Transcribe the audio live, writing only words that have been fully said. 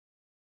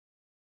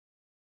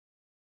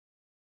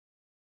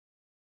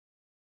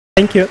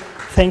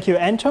Thank you,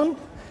 Anton.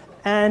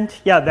 And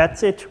yeah,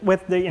 that's it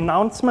with the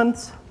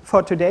announcements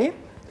for today.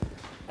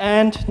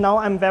 And now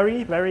I'm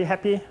very, very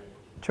happy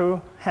to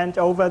hand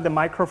over the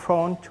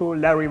microphone to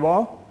Larry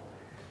Wall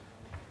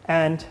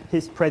and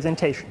his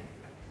presentation.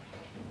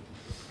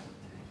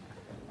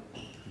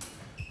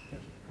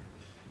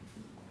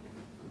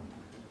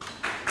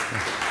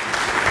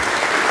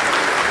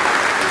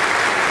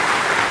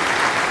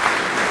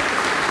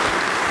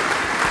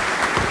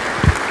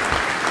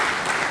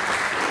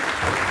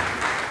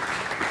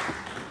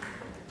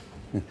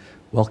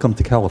 Welcome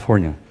to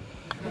California.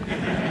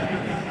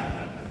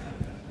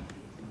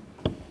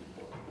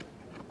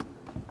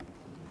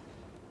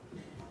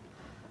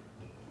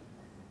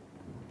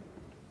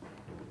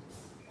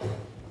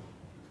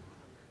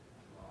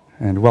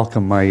 And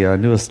welcome my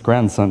newest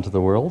grandson to the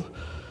world.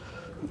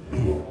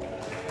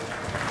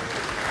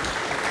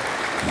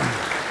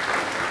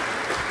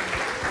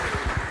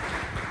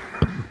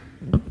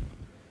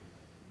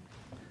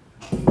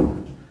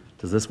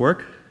 Does this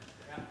work?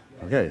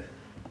 Okay,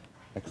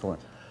 excellent.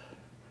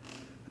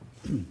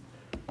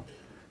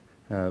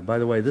 By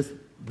the way, this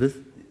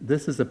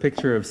is a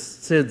picture of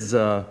Sid's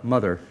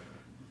mother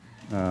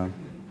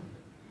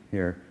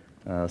here,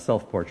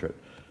 self-portrait.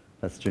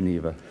 That's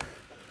Geneva.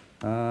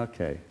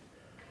 Okay.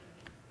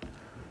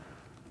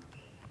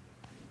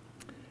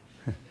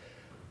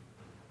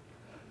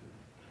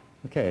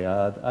 Okay,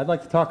 I'd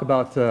like to talk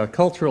about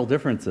cultural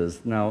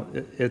differences. Now,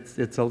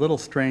 it's a little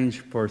strange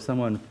for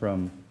someone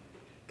from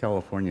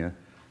California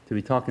to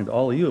be talking to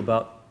all of you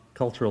about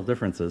cultural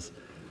differences.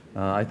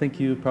 I think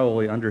you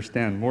probably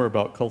understand more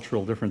about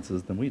cultural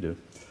differences than we do.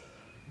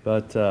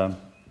 But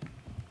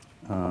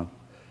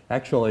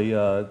actually,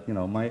 you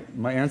know, my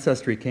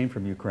ancestry came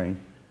from Ukraine,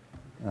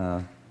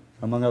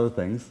 among other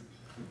things,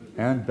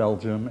 and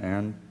Belgium,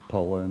 and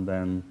Poland,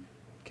 and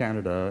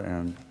Canada,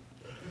 and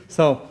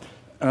so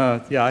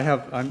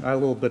yeah, I'm a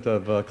little bit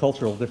of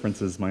cultural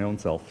differences my own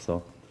self.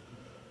 So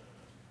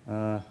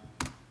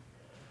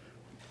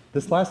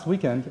this last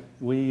weekend,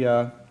 we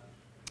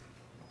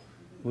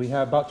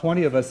had about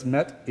 20 of us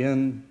met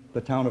in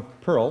the town of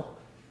Perl,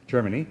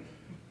 Germany,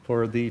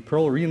 for the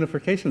Perl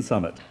Reunification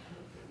Summit.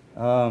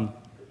 Now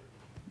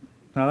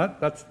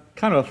that's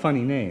kind of a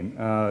funny name.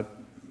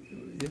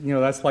 You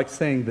know, that's like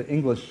saying the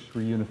English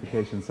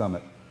Reunification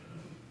Summit.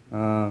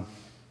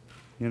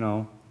 You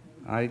know,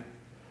 I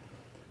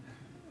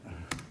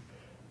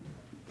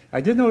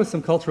did notice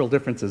some cultural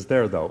differences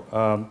there, though.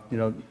 You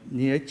know,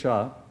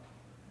 Niecha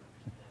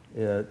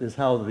is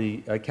how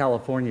the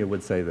California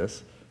would say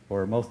this,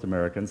 or most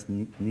Americans,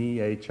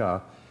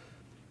 Niecha,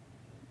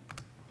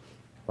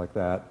 like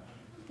that.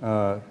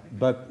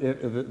 But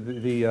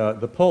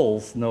the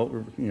Poles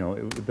know, you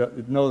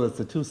know that's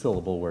a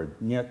two-syllable word,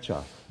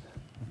 Niecha.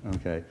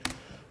 Okay.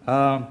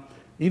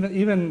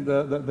 Even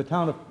the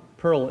town of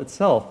Perl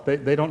itself,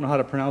 they don't know how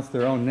to pronounce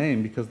their own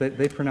name because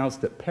they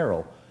pronounced it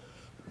Perl.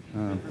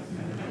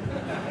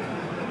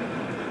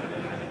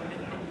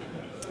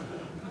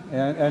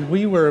 And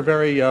we were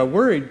very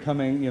worried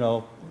coming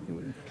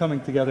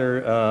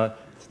together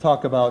to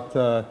talk about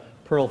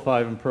Perl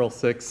 5 and Perl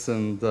 6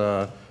 and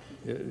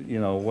you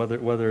know,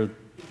 whether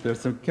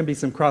can be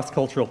some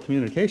cross-cultural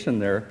communication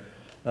there.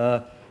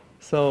 But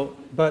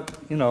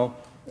you know,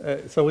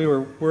 so we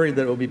were worried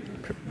that it would be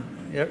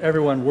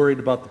everyone worried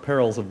about the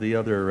perils of the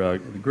other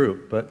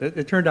group, but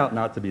it turned out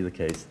not to be the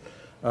case.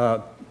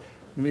 I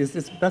mean,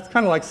 that's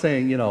kind of like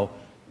saying, you know,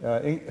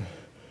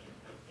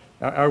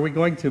 are we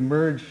going to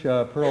merge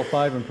Perl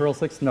 5 and Perl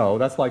 6? No,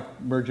 that's like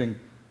merging,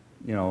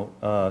 you know,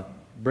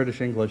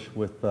 British English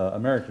with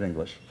American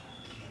English.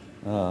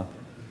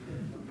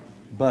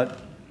 But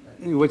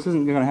which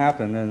isn't going to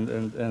happen,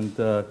 and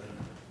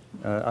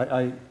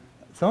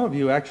some of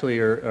you actually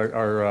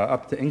are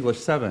up to English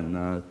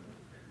 7.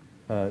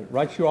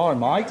 Right, you are,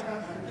 mate.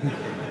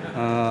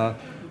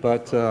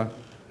 But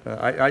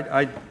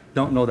I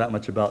don't know that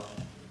much about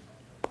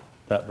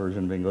that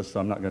version of English, so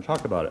I'm not going to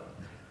talk about it.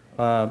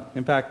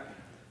 In fact,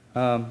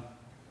 you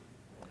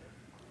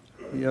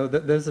know,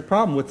 there's a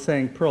problem with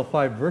saying Perl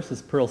 5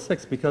 versus Perl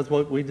 6 because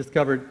what we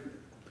discovered,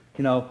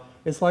 you know,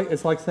 it's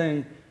like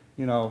saying,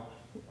 you know,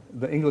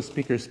 the English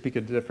speakers speak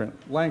a different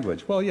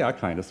language. Well, yeah,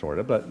 kind of, sort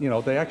of, but you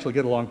know, they actually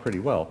get along pretty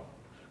well.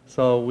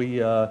 So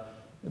we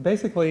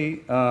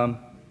basically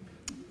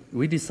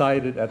we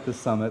decided at this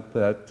summit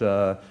that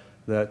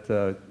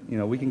you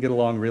know, we can get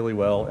along really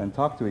well and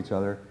talk to each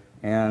other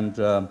and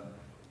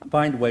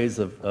find ways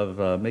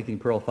of making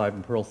Perl 5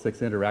 and Perl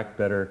 6 interact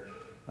better,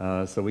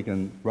 so we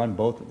can run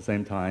both at the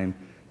same time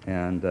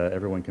and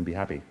everyone can be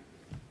happy.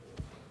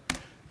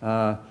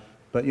 But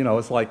you know,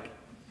 it's like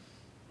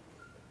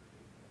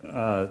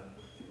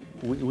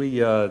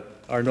we are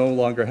no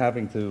longer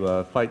having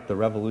to fight the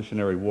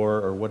Revolutionary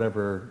War or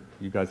whatever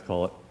you guys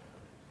call it.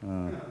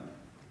 Let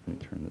me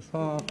turn this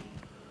off.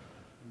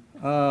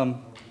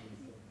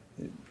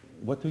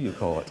 What do you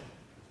call it?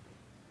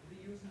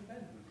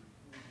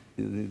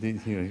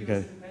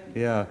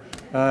 Yeah,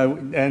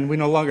 and we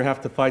no longer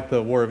have to fight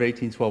the War of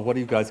 1812. What do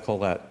you guys call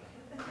that?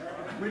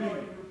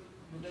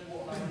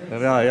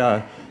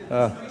 Yeah.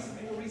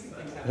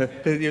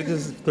 This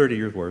is 30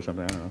 years war or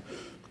something, I don't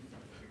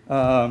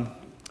know.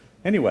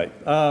 Anyway,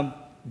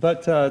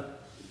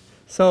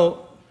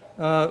 so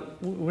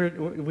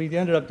we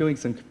ended up doing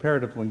some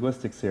comparative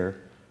linguistics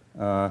here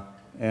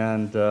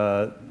and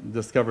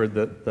discovered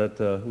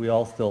that we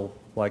all still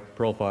like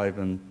Perl 5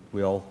 and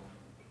we all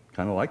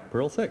kind of like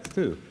Perl 6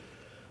 too.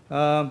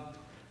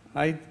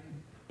 I've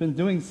been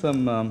doing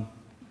some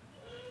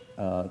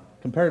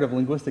comparative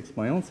linguistics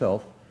my own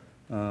self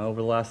over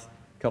the last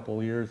couple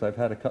of years. I've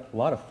had a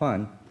lot of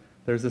fun.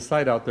 There's a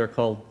site out there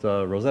called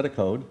Rosetta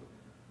Code,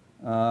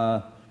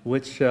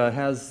 which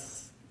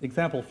has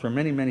examples for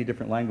many, many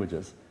different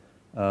languages,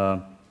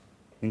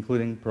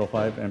 including Perl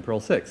 5 and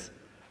Perl 6.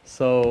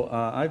 So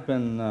I've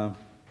been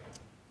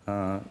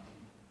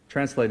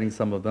translating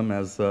some of them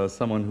as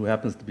someone who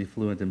happens to be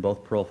fluent in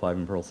both Perl 5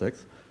 and Perl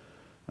 6.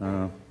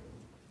 And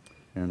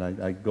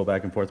I go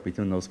back and forth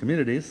between those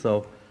communities.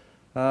 So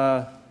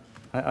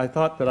I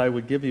thought that I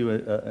would give you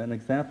an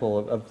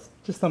example of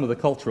just some of the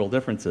cultural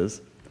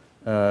differences,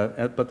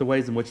 but the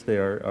ways in which they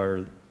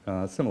are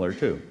similar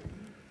too.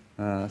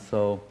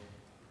 So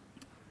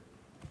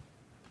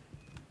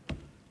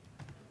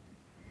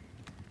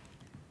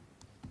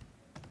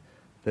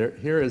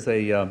here is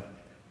a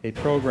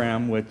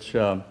program which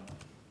I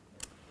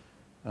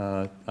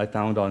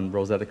found on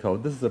Rosetta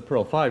Code. This is a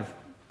Perl 5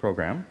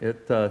 program.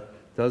 It does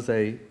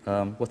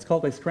what's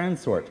called a strand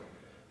sort.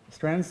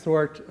 Strand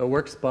sort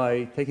works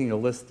by taking a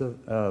list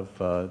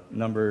of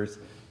numbers,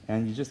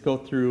 and you just go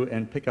through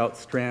and pick out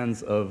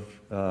strands of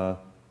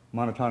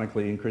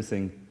monotonically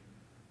increasing,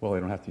 well, they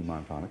don't have to be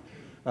monotonic.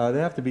 They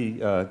have to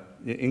be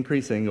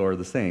increasing or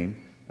the same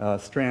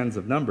strands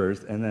of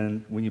numbers, and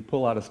then when you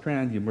pull out a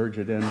strand, you merge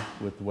it in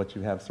with what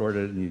you have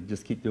sorted, and you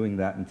just keep doing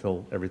that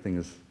until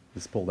everything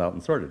is pulled out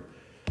and sorted.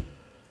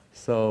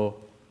 So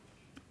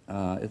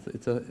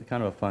it's a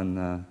kind of a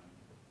fun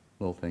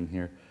little thing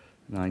here.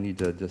 Now I need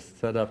to just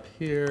set up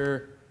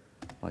here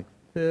like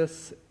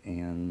this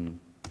and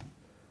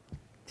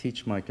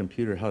teach my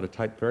computer how to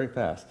type very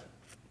fast.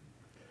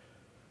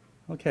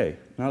 Okay,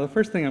 now the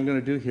first thing I'm going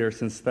to do here,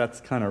 since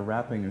that's kind of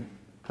wrapping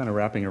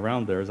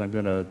around there, is I'm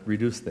going to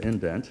reduce the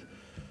indent.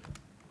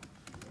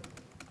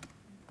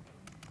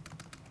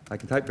 I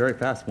can type very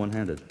fast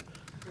one-handed.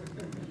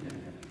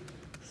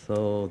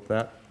 So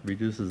that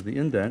reduces the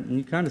indent, and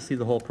you kind of see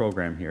the whole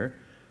program here.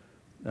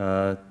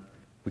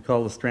 We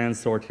call the strand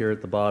sort here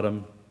at the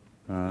bottom,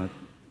 that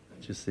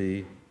you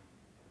see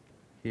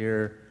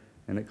here,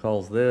 and it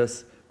calls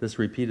this. This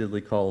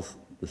repeatedly calls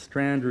the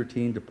strand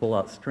routine to pull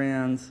out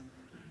strands,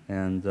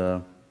 and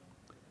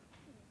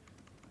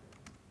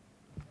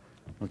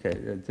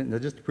okay,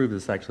 just to prove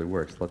this actually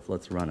works,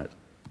 let's run it.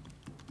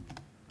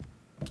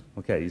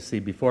 Okay, you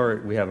see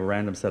before we have a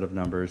random set of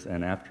numbers,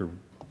 and after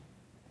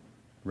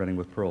running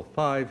with Perl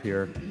 5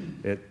 here,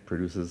 it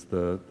produces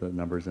the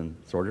numbers in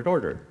sorted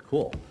order.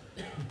 Cool.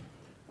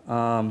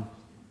 So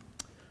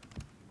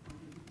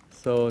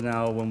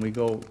now when we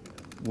call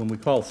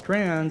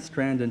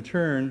strand in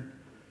turn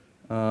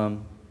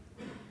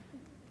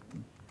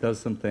does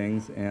some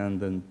things,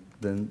 and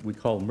then we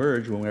call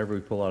merge whenever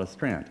we pull out a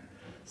strand.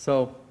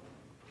 So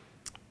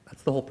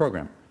that's the whole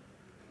program.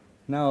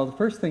 Now the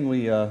first thing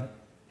we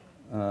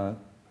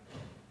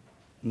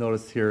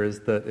notice here is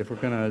that if we're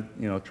going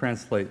to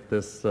translate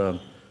this,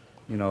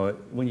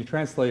 when you're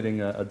translating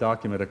a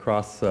document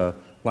across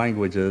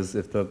languages,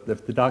 if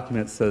the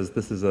document says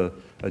this is a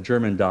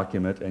German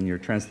document and you're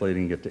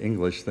translating it to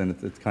English, then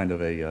it's kind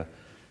of a,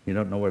 you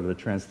don't know whether to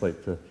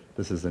translate to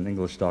this is an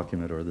English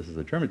document or this is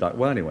a German document.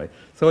 Well, anyway,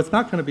 so it's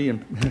not going to be in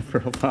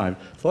Perl 5,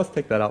 so let's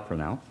take that out for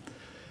now.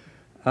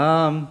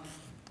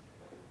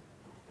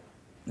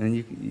 And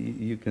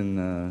you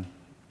can,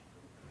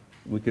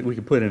 we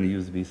could put in a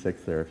use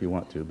v6 there if you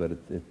want to, but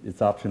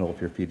it's optional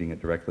if you're feeding it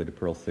directly to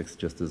Perl 6,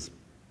 just as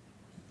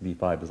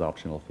v5 is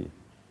optional if you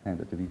hand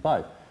it to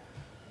v5.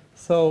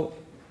 So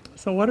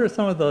what are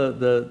some of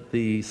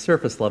the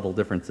surface level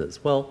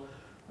differences? Well,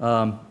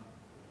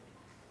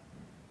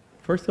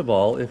 first of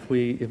all, if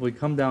we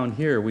come down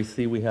here, we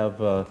see we have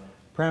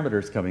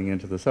parameters coming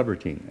into the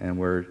subroutine, and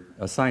we're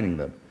assigning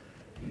them.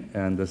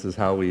 And this is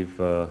how we've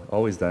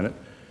always done it,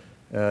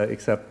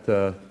 except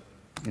now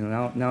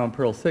in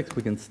Perl 6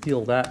 we can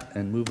steal that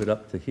and move it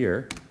up to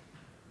here,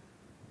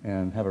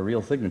 and have a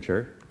real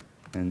signature,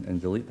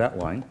 and delete that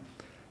line,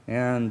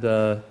 and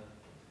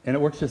it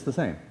works just the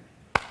same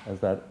as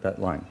that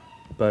line,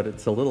 but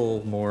it's a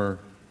little more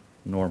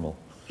normal,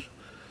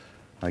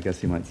 I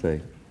guess you might say.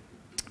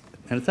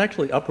 And it's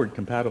actually upward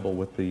compatible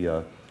with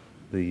the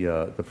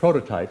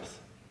prototypes,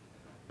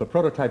 but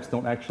prototypes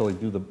don't actually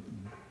do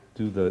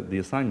the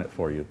assignment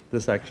for you.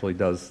 This actually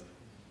does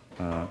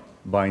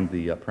bind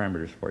the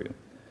parameters for you.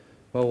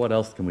 Well, what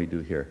else can we do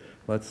here?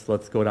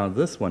 Let's go down to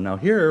this one. Now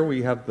here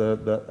we have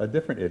a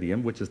different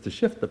idiom, which is to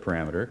shift the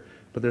parameter,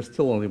 but there's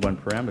still only one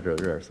parameter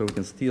there, so we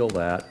can steal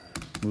that,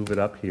 move it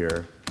up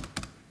here,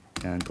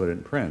 and put it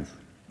in parens.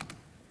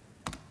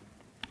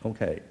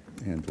 Okay,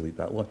 and delete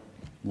that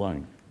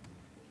line.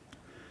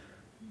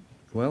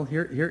 Well,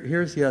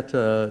 here's yet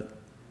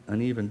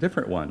an even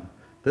different one.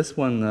 This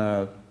one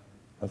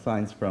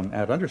assigns from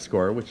add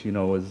underscore, which you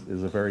know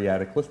is a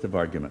variadic list of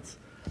arguments.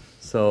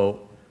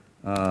 So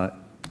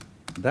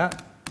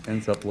that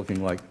ends up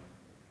looking like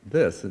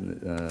this.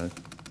 And,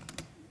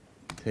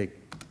 take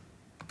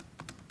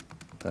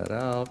that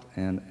out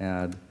and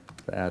add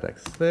the add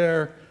x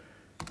there.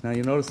 Now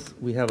you notice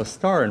we have a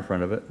star in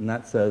front of it, and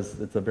that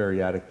says it's a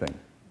variadic thing.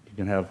 You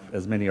can have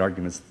as many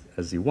arguments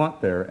as you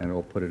want there, and it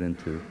will put it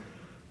into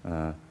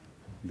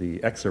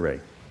the X array.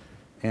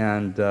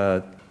 And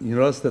you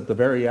notice that the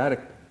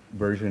variadic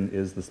version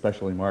is the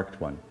specially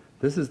marked one.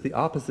 This is the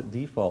opposite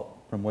default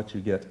from what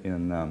you get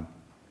in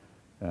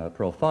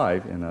Perl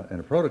 5 in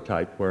a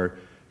prototype, where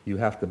you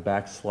have to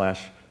backslash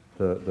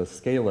the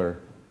scalar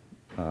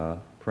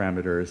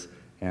parameters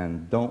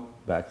and don't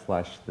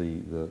backslash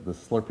the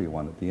slurpy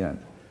one at the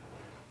end.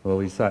 Well,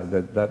 we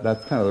decided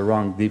that's kind of the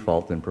wrong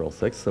default in Perl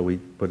 6, so we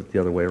put it the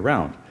other way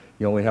around.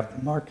 You only have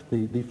to mark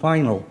the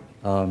final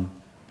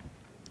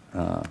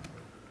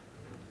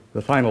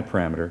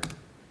parameter.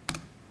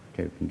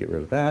 Okay, we can get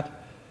rid of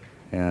that,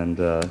 and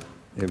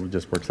it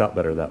just works out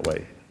better that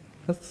way.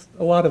 That's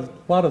a lot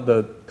of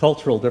the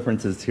cultural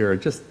differences here are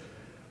just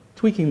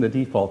tweaking the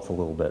defaults a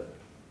little bit,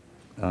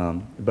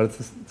 but it's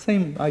the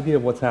same idea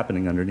of what's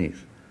happening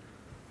underneath.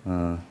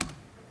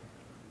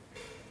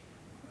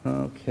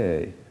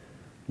 Okay.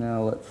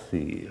 Now let's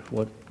see,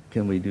 what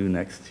can we do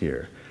next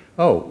here?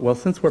 Oh, well,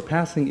 since we're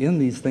passing in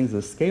these things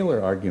as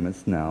scalar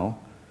arguments now,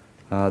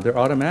 they're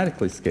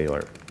automatically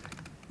scalar.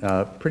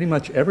 Pretty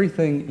much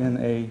everything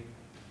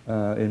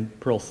in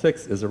Perl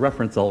 6 is a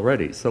reference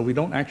already, so we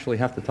don't actually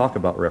have to talk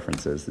about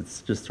references.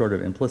 It's just sort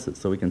of implicit.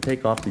 So we can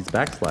take off these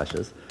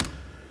backslashes.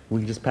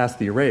 We can just pass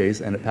the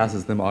arrays, and it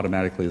passes them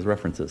automatically as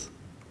references.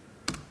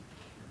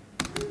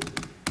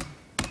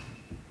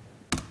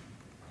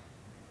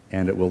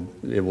 And it will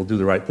do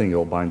the right thing. It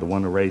will bind the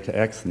one array to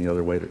X and the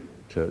other way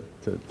to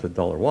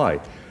 $Y.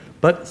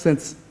 But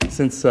since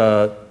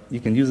you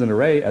can use an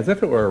array as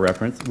if it were a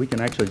reference, we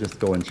can actually just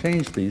go and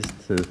change these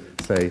to,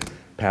 say,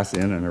 pass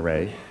in an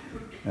array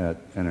and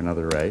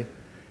another array.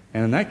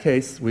 And in that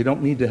case, we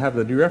don't need to have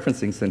the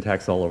dereferencing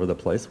syntax all over the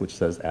place, which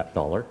says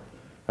 $.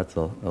 That's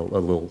a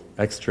little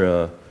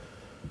extra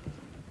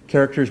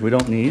characters we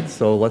don't need.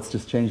 So let's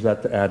just change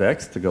that to add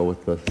X to go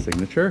with the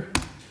signature,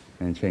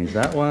 and change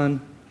that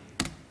one.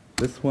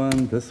 This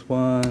one, there's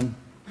one,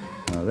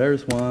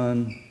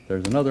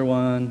 there's another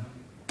one,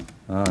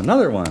 and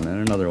another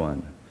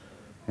one.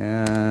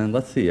 And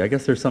let's see, I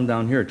guess there's some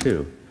down here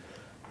too,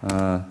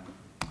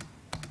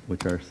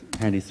 which are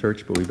handy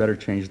search, but we better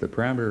change the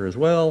parameter as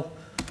well.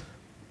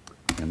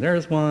 And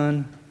there's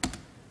one,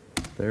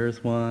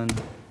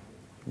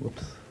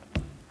 whoops.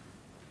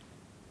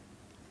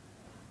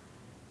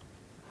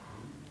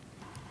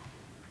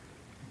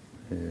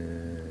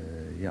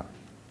 Yeah.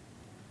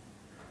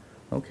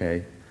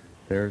 Okay.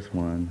 There's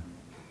one.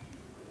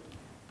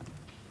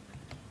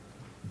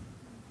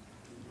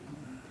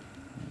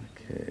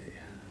 Okay.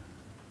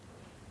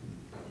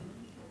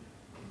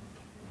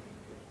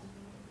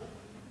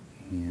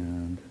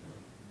 And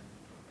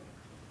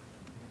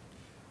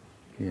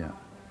yeah.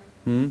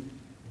 A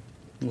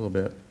little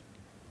bit.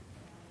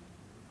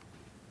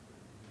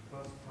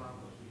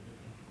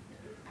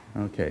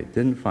 Okay,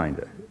 didn't find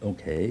it.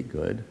 Okay,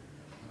 good.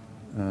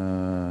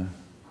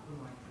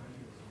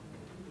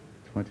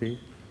 20.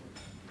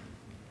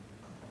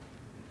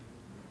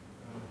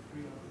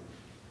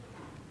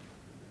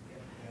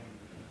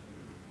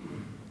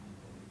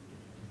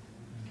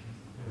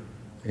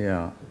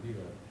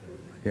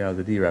 Yeah,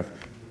 the deref.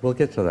 We'll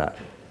get to that.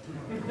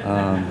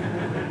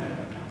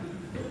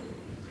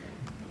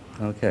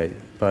 Okay,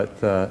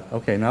 but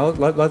okay. Now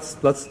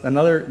let's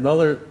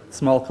another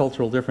small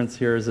cultural difference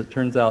here is it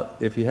turns out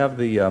if you have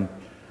the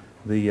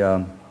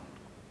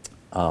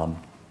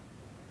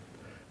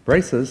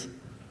braces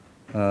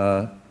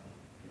that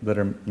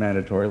are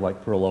mandatory,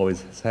 like Perl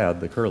always has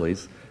had, the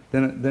curlies,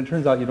 then it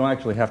turns out you don't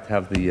actually have to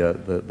have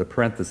the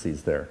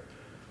parentheses there.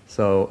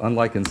 So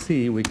unlike in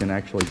C, we can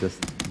actually just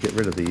get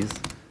rid of these,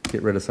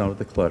 get rid of some of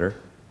the clutter.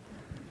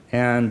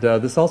 And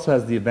this also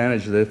has the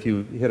advantage that if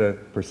you hit a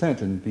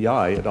 % in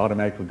VI, it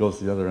automatically goes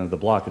to the other end of the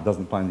block. It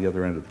doesn't find the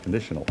other end of the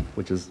conditional,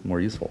 which is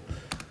more useful.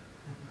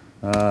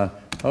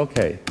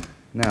 Okay,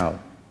 now,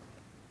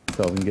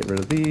 so we can get rid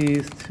of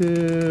these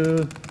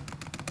two,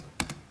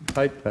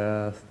 type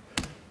fast.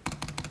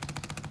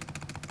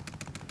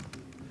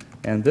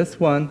 And this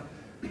one,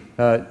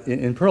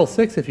 in Perl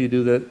 6, if you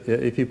do that,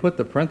 if you put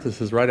the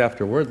parentheses right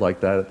after a word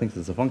like that, it thinks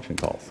it's a function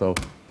call. So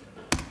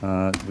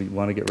we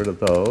want to get rid of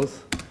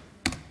those,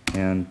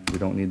 and we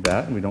don't need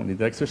that, and we don't need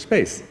the extra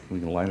space. We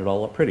can line it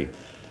all up pretty.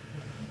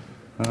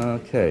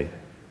 Okay,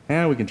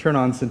 and we can turn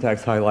on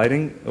syntax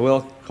highlighting.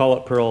 We'll call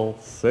it Perl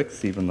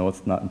 6, even though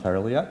it's not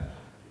entirely yet.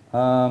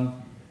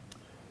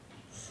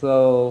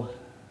 So,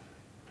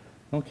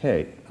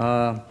 okay.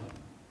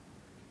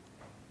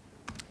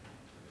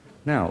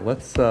 Now,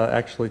 let's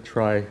actually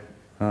try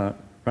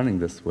running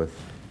this with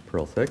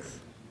Perl 6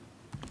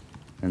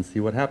 and see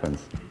what happens.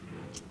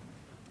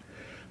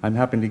 I'm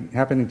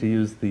happening to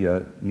use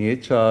the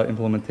Nietzsche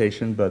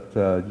implementation, but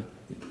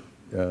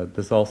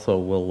this also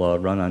will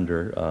run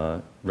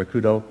under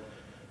Rakudo.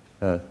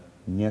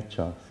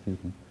 Nietzsche, excuse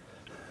me.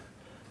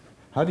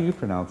 How do you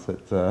pronounce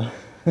it?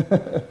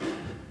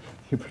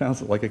 You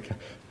pronounce it like a...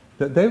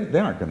 They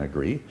aren't going to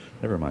agree.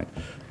 Never mind.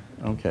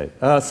 Okay.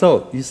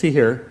 So you see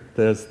here,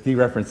 this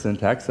dereference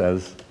syntax,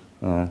 as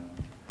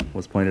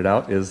was pointed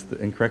out, is the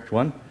incorrect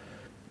one.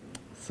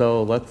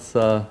 So let's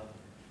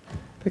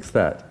fix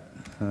that.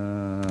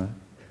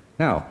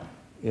 Now,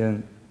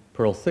 in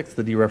Perl 6,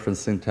 the dereference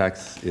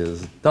syntax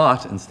is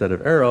dot instead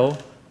of arrow,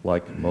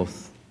 like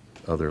most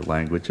other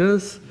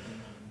languages.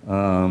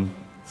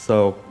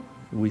 So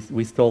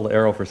we stole the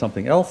arrow for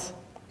something else,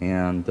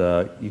 and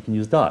you can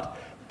use dot.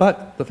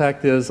 But the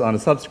fact is, on a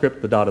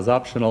subscript, the dot is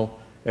optional.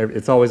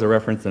 It's always a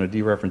reference and a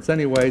dereference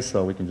anyway,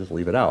 so we can just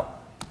leave it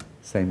out.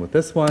 Same with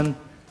this one.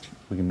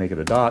 We can make it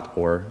a dot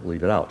or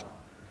leave it out.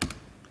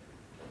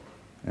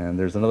 And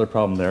there's another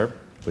problem there,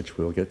 which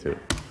we'll get to.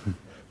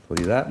 So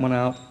leave that one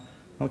out.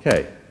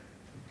 Okay.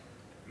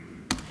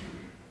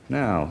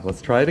 Now,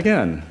 let's try it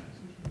again.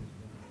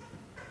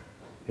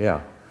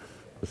 Yeah,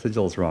 the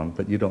sigil is wrong,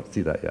 but you don't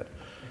see that yet.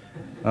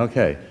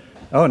 Okay.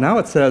 Oh, now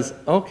it says,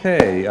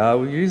 okay,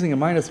 we're using a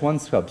 -1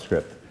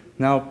 subscript.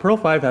 Now, Perl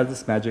 5 has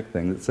this magic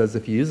thing that says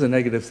if you use a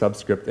negative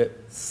subscript,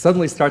 it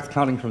suddenly starts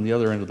counting from the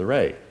other end of the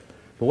array.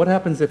 But what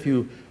happens if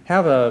you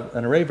have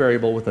an array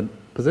variable with a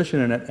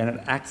position in it and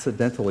it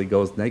accidentally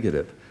goes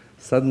negative?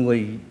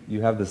 Suddenly,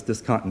 you have this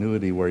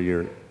discontinuity where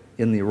you're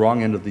in the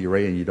wrong end of the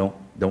array and you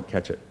don't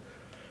catch it.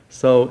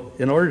 So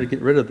in order to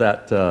get rid of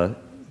that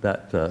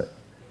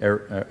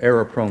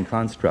error-prone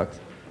construct,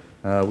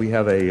 we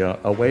have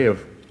a way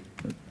of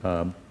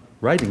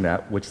writing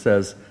that, which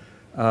says,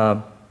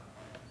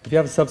 if you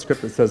have a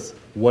subscript that says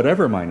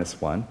whatever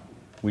 -1,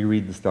 we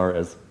read the star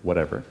as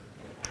whatever.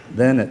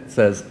 Then it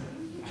says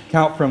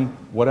count from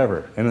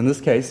whatever. And in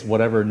this case,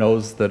 whatever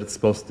knows that it's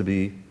supposed to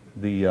be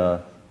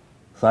the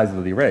size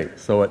of the array.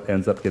 So it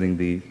ends up getting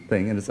the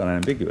thing, and it's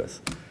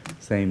unambiguous.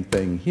 Same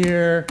thing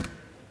here.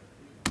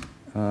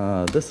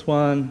 This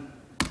one.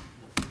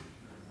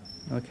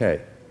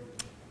 Okay.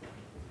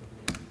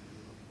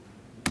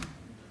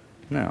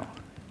 Now,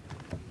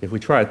 if we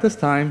try it this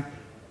time,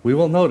 we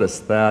will notice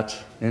that,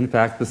 in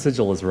fact, the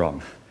sigil is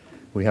wrong.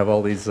 We have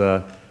all these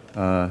things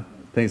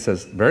that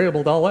says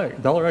variable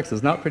 $x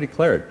is not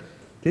pre-declared.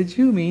 Did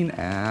you mean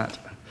at?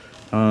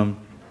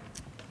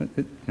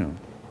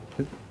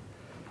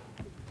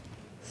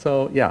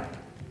 So yeah,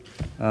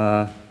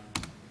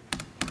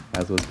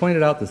 as was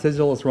pointed out, the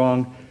sigil is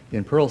wrong.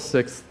 In Perl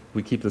 6,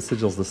 we keep the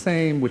sigils the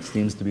same, which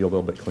seems to be a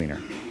little bit cleaner.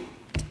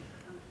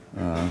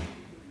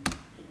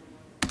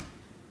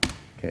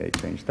 Okay,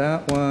 change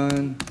that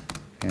one.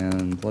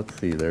 And let's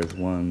see, there's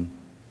one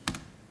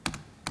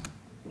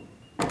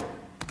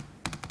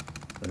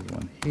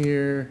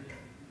here.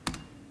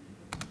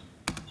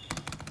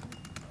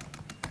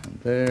 And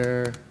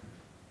there.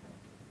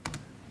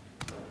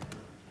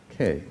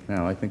 Okay,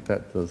 now I think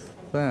that does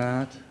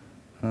that.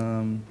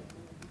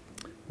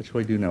 What should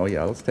we do now?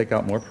 Yeah, let's take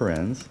out more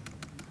parens.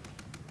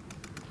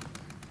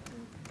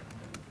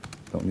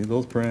 Don't need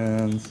those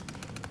parens.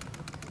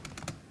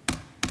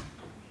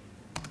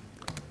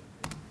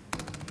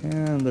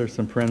 And there's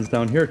some parens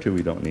down here too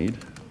we don't need.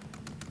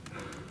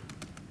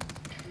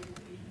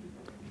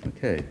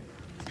 Okay,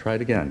 let's try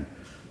it again.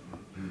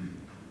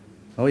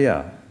 Oh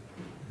yeah,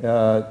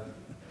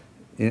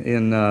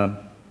 in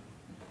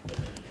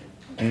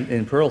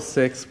Perl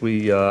 6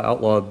 we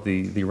outlawed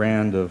the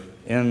rand of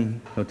n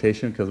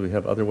notation because we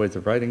have other ways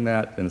of writing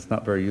that, and it's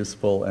not very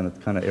useful, and it's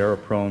kind of error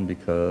prone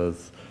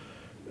because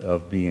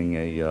of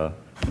being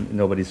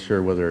nobody's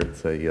sure whether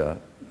it's a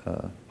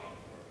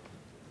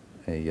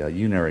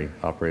unary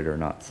operator or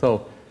not.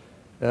 So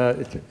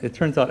it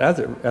turns out, as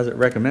it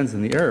recommends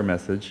in the error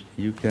message,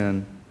 you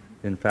can,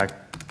 in fact,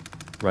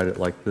 write it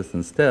like this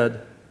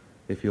instead,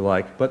 if you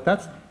like. But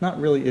that's not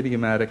really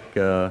idiomatic.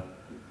 It'll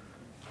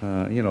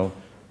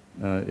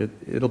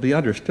be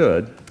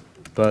understood,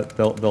 but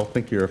they'll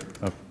think you're,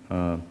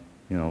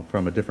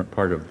 from a different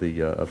part of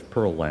the of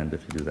Perl land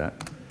if you do that.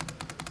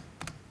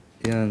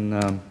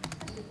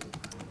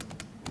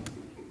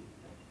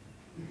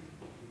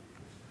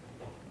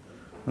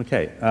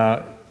 Okay,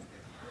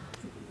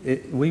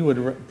 we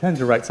would tend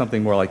to write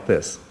something more like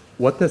this.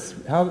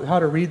 How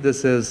to read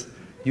this is,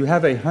 you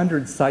have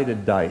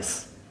 100-sided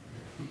dice.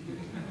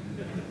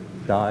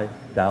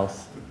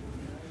 Douse.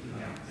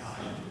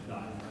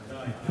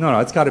 No,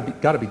 it's got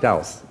to be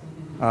douse.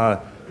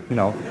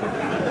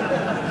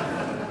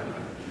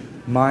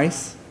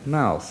 Mice,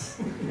 mouse.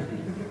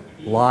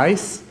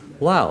 Lice,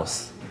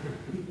 louse.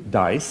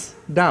 Dice,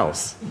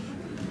 douse.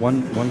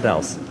 One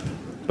douse.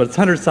 But it's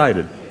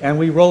 100-sided, and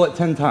we roll it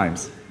 10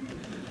 times.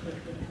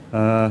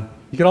 You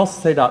could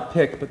also say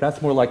 .pick, but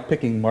that's more like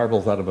picking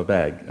marbles out of a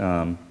bag.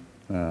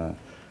 And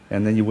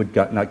then you would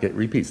not get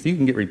repeats. So you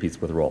can get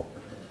repeats with roll.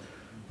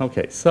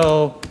 Okay,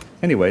 so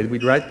anyway,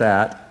 we'd write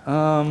that.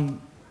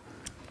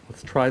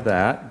 Let's try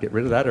that. Get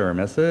rid of that error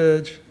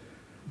message.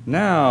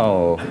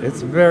 Now,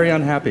 it's very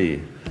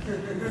unhappy.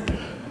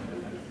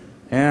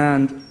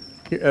 And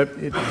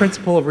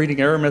principle of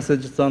reading error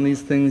messages on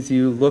these things,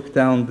 you look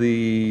down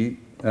the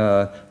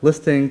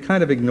listing,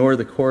 kind of ignore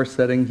the core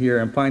setting here,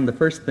 and find the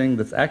first thing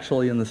that's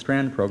actually in the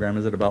strand program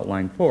is at about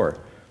line 4.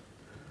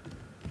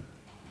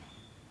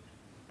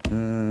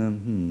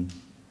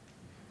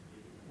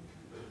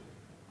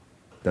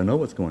 Don't know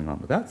what's going on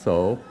with that,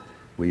 so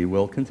we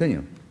will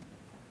continue.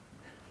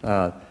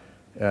 But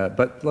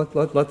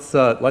let's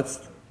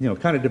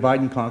kind of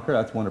divide and conquer.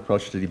 That's one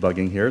approach to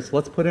debugging here. So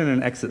let's put in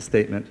an exit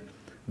statement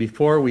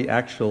before we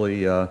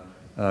actually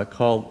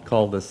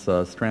call this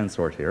strand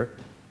sort here.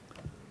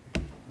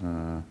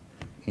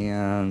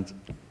 And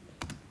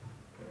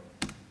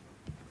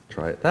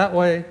try it that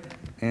way.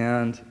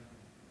 And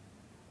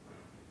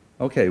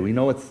okay, we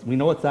know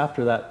it's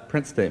after that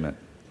print statement.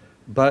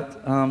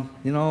 But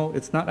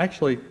it's not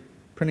actually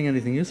printing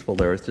anything useful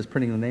there. It's just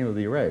printing the name of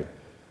the array.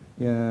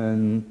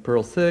 In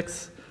Perl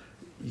 6,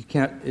 you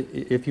can't.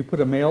 If you put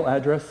a mail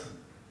address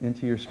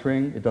into your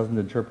string, it doesn't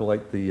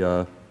interpolate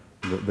the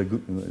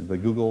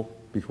Google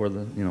before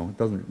the it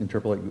doesn't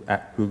interpolate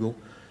at Google.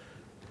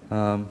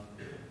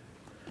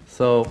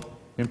 So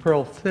in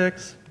Perl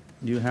 6,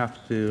 you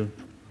have to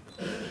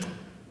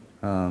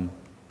I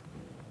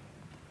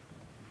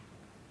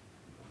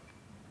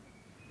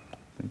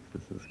think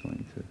this is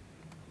going to.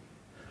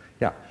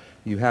 Yeah,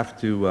 you have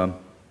to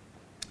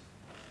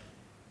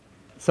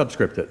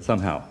subscript it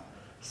somehow.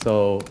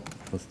 So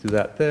let's do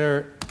that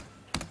there,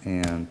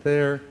 and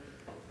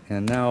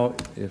now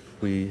if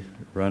we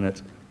run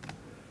it,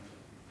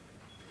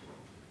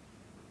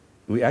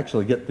 we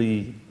actually get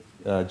the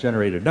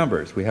generated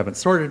numbers. We haven't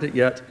sorted it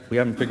yet. We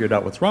haven't figured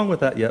out what's wrong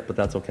with that yet, but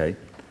that's okay.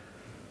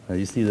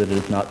 You see that it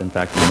is not, in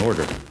fact, in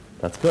order.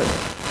 That's good.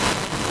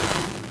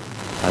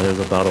 There's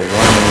about a 1 in,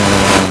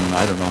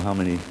 I don't know how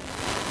many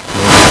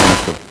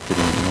millions of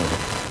getting in order.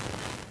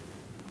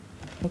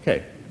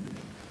 Okay.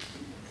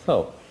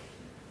 So,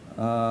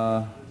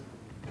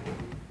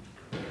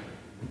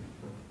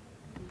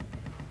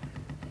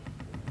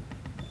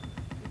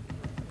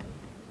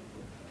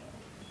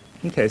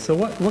 okay, so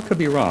what could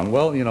be wrong?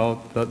 Well,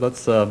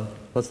 let's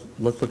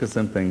look at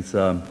some things.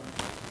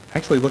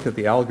 Actually, look at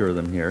the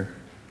algorithm here.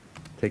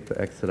 Take the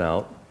exit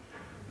out.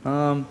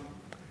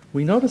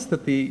 We notice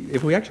that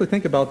if we actually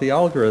think about the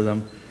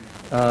algorithm,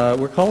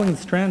 we're calling the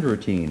strand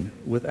routine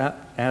with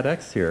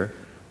addX here,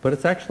 but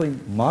it's actually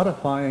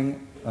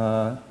modifying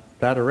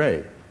that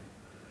array.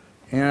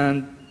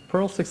 And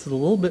Perl 6 is a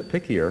little bit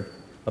pickier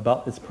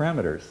about its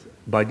parameters.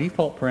 By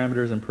default,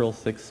 parameters in Perl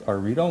 6 are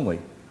read-only,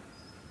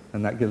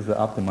 and that gives the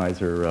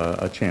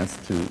optimizer a chance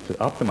to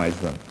optimize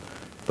them.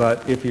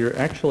 But if you're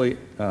actually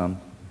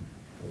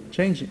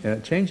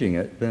changing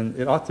it, then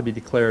it ought to be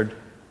declared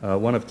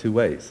one of two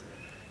ways.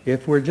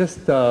 If we're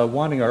just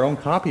wanting our own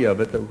copy of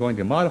it that we're going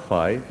to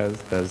modify,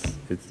 as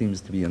it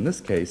seems to be in this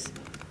case,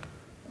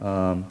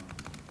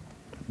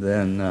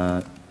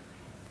 then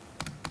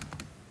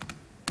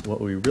what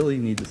we really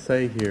need to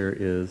say here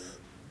is,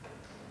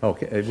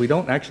 okay, we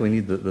don't actually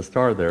need the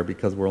star there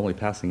because we're only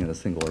passing in a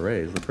single array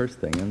is the first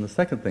thing. And the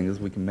second thing is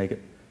we can make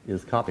it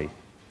is copy.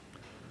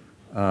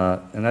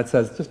 And that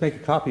says just make a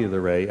copy of the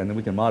array and then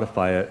we can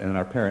modify it and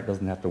our parent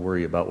doesn't have to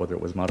worry about whether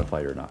it was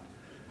modified or not.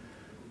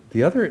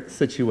 The other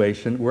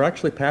situation, we're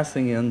actually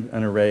passing in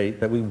an array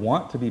that we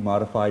want to be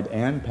modified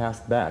and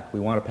passed back. We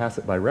want to pass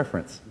it by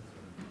reference.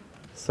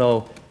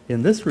 So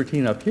in this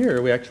routine up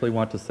here, we actually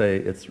want to say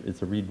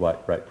it's a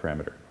read-write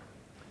parameter.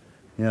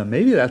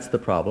 Maybe that's the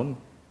problem.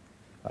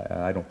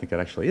 I don't think it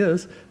actually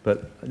is,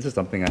 but it's just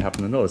something I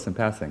happen to notice in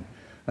passing.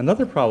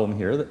 Another problem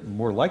here, that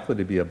more likely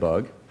to be a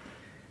bug,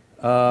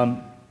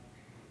 Perl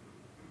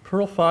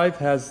 5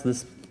 has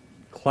this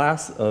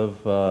class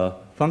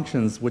of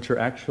functions which are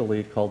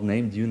actually called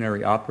named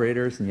unary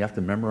operators, and you have to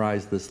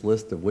memorize this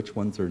list of which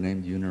ones are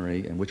named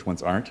unary and which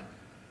ones aren't.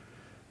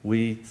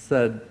 We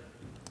said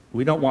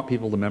we don't want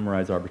people to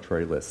memorize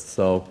arbitrary lists,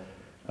 so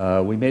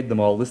we made them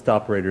all list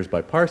operators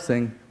by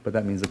parsing, but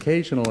that means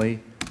occasionally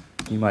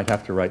you might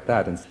have to write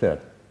that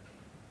instead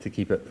to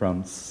keep it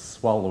from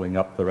swallowing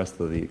up the rest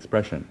of the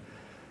expression.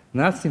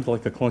 And that seems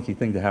like a clunky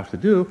thing to have to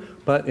do,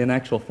 but in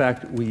actual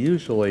fact, we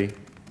usually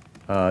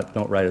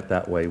don't write it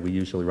that way. We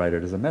usually write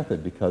it as a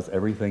method because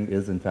everything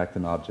is, in fact,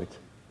 an object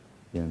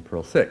in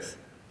Perl 6.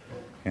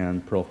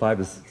 And Perl 5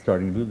 is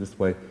starting to move this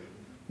way.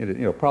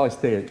 It'll probably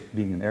stay at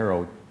being an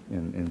arrow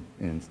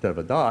instead of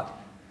a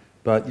dot,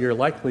 but you're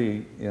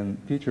likely in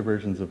future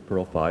versions of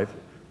Perl 5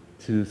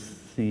 to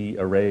see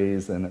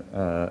arrays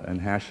and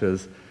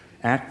hashes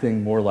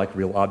acting more like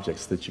real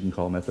objects that you can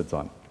call methods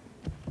on.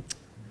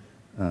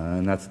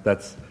 And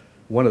that's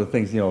one of the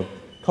things,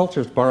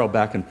 cultures borrow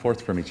back and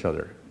forth from each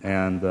other.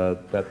 And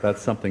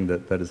that's something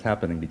that is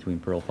happening between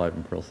Perl 5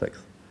 and Perl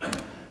 6.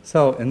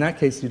 So in that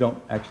case, you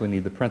don't actually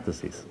need the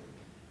parentheses.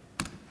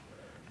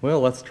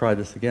 Well, let's try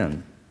this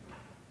again.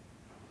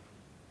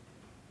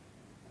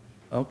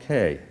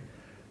 Okay.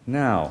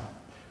 Now,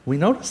 we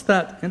notice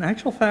that in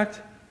actual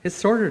fact, it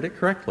sorted it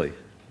correctly.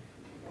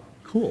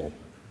 Cool.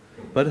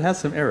 But it has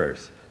some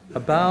errors.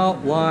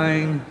 About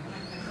line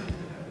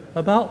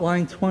about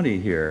line 20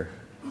 here.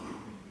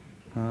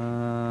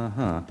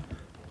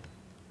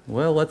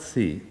 Well, let's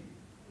see.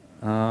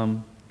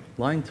 Line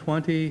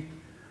 20,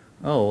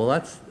 oh, well,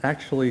 that's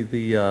actually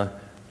the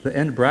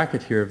end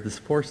bracket here of this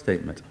for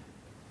statement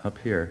up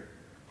here.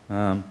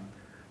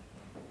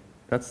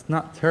 That's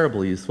not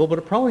terribly useful, but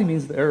it probably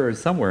means the error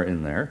is somewhere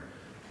in there.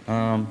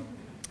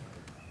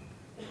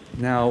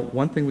 Now,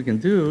 one thing we can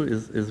do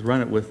is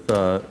run it with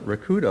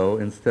Rakudo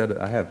instead.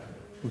 I have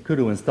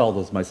Rakudo installed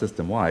as my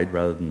system-wide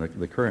rather than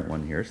the current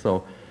one here,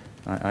 so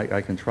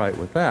I can try it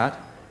with that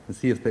and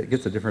see if it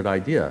gets a different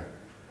idea.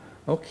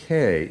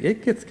 Okay,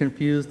 it gets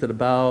confused at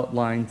about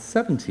line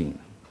 17,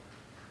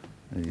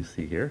 as you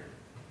see here.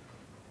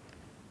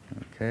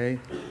 Okay,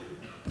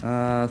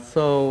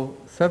 so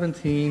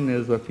 17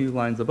 is a few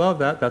lines above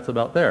that. That's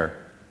about there.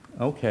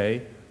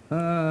 Okay,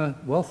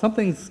 well,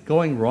 something's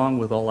going wrong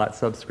with all that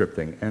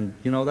subscripting, and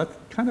you know that's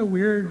kind of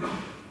weird.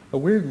 A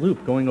weird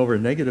loop going over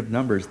negative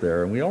numbers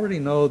there, and we already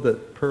know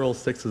that Perl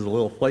 6 is a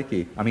little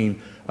flaky. I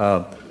mean,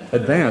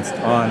 advanced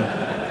on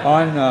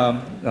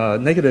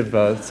negative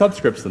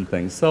subscripts and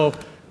things. So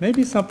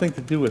maybe something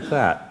to do with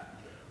that.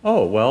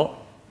 Oh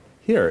well,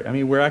 here. I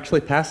mean, we're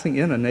actually passing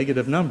in a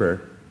negative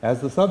number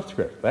as the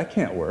subscript. That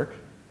can't work.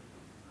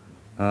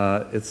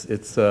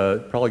 It's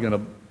probably going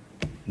to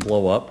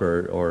blow up,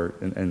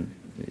 and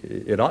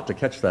it ought to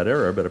catch that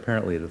error, but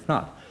apparently it is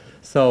not.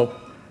 So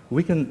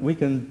we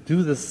can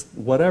do this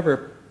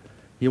whatever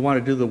you want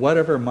to do, the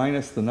whatever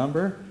minus the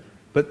number,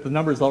 but the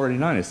number is already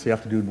 9, so you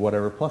have to do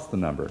whatever plus the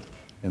number,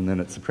 and then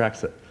it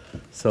subtracts it.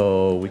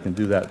 So we can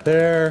do that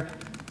there,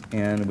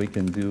 and we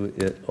can do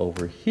it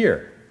over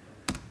here.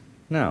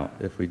 Now,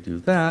 if we do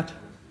that,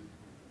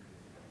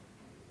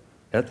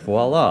 et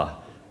voila,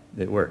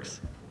 it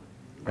works,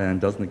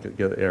 and doesn't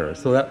get error.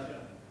 So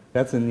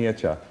that's in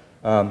Nietzsche.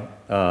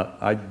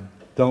 I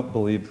don't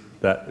believe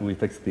that we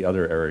fixed the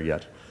other error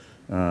yet.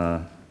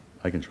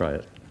 I can try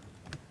it.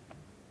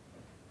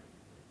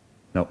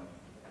 No.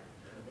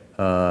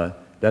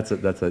 That's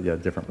a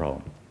different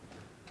problem,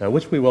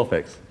 which we will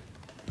fix.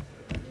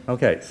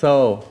 Okay,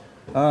 so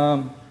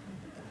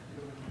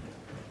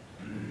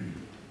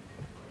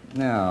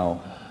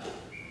now,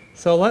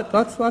 so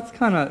let's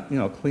kind of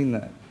clean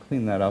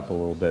that up a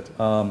little bit.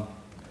 I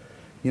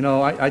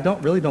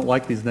really don't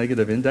like these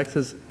negative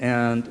indexes,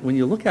 and when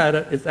you look at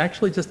it, it's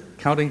actually just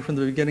counting from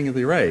the beginning of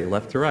the array,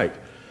 left to right.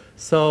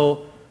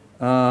 So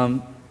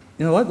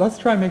let's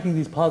try making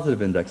these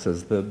positive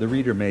indexes. The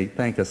reader may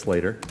thank us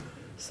later.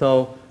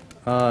 So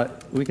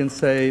we can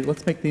say,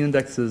 let's make the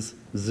indexes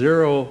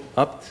 0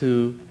 up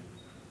to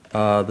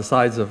the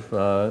size of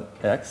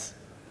x,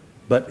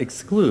 but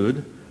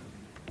exclude,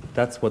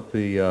 that's what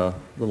the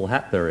little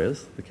hat there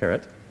is, the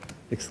caret,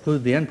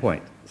 exclude the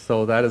endpoint.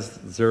 So that is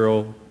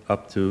 0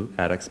 up to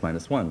at x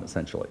minus 1,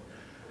 essentially.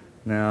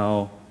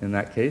 Now, in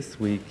that case,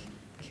 we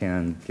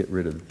can get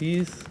rid of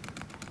these,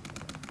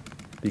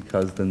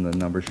 because then the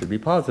number should be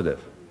positive.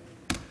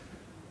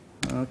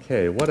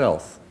 Okay, what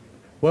else?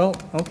 Well,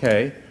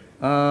 okay,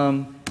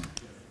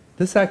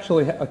 this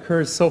actually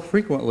occurs so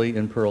frequently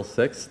in Perl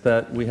 6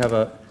 that we have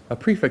a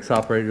prefix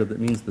operator that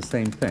means the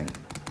same thing.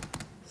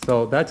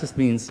 So that just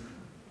means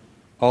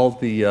all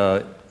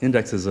the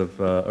indexes of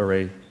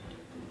array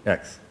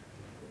x,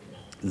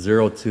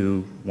 0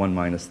 to 1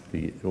 minus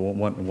the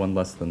 1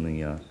 less than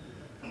the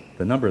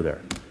number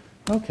there.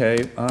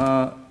 Okay.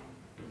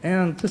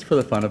 And just for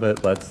the fun of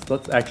it,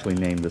 let's actually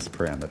name this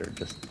parameter.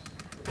 Just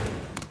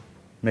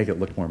make it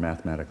look more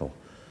mathematical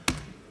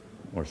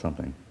or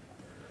something.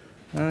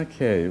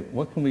 Okay,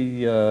 what can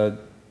we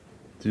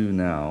do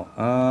now?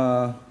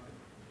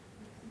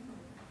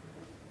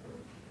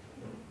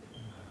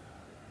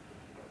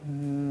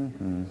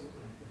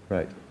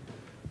 Right.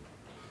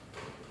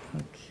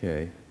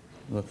 Okay,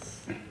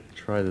 let's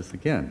try this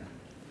again.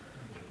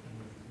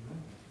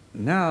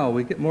 Now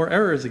we get more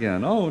errors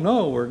again. Oh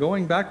no, we're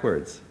going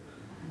backwards.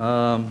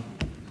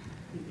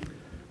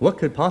 What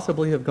could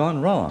possibly have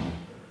gone wrong?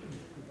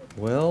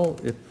 Well,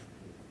 if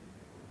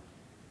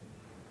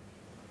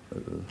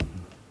that's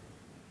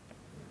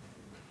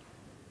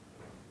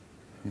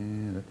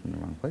in the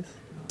wrong place.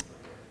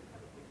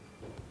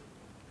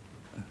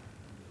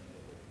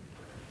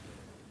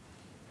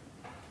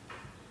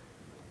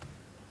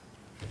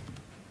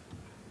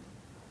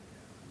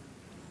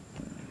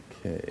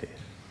 Okay.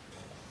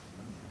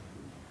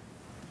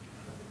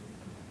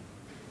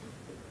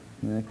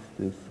 Next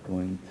is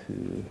going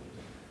to,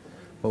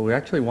 what we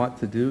actually want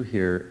to do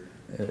here,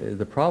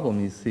 the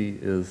problem you see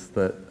is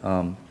that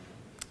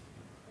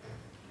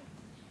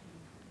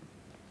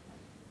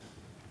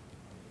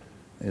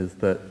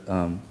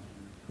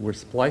we're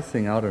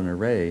splicing out an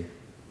array,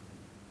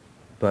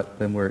 but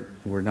then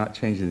we're not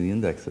changing the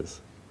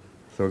indexes.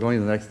 So we're going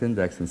to the next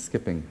index and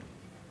skipping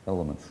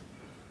elements.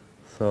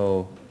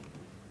 So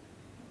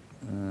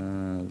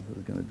this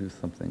is going to do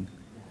something.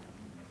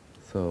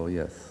 So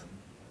yes.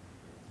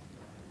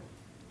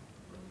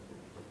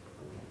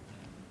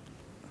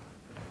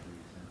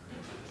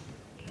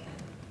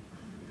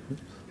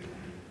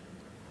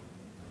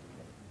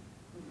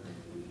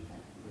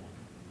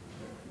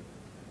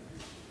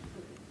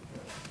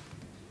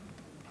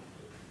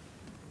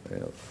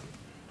 it's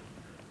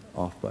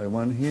off by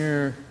 1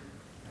 here,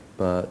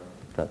 but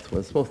that's what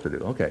it's supposed to do.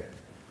 Okay.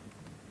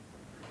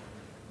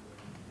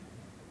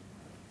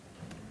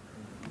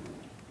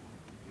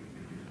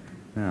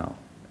 Now,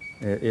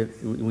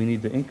 we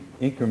need to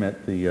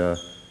increment the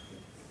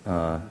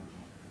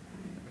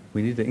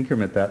we need to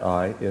increment that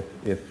I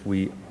if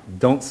we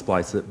don't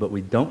splice it, but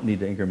we don't need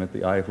to increment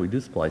the I if we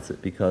do splice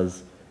it,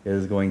 because it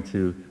is going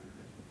to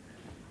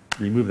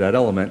remove that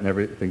element and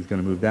everything's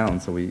going to move down,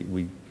 so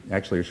we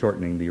actually are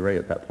shortening the array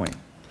at that point.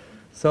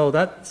 So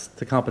that's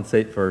to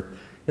compensate for,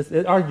 it's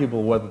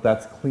arguable whether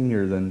that's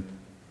cleaner than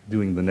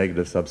doing the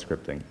negative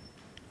subscripting.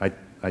 I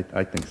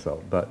think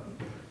so, but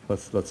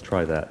let's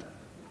try that.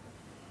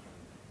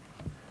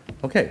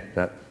 Okay,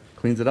 that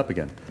cleans it up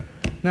again.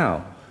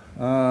 Now,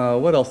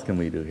 what else can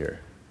we do here?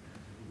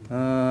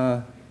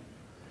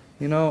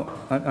 You know,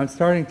 I'm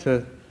starting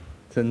to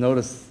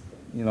notice,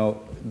 you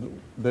know,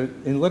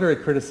 in literary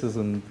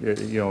criticism,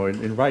 you know,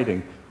 in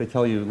writing, they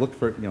tell you look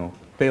for, you know,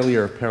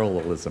 failure of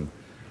parallelism,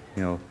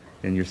 you know,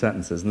 in your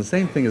sentences. And the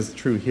same thing is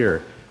true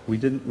here. We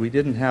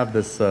didn't have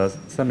this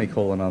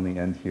semicolon on the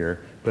end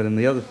here, but in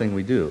the other thing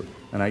we do.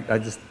 And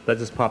that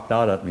just popped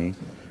out at me.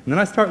 And then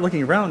I start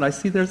looking around, I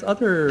see there's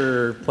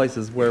other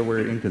places where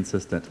we're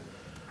inconsistent.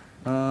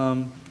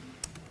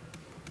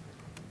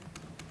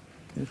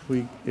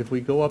 If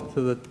we go up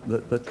to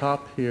the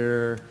top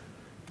here,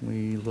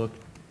 we look.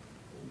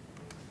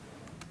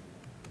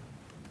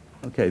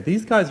 Okay,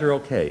 these guys are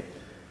okay.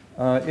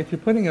 If you're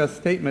putting a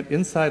statement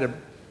inside a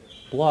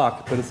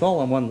block, but it's all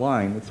on one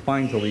line, it's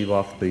fine to leave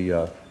off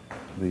the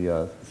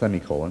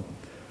semicolon.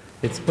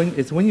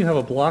 It's when you have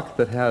a block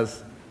that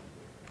has,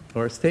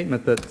 or a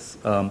statement that's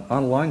on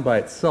a line by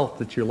itself,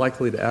 that you're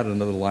likely to add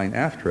another line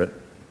after it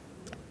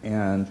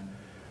and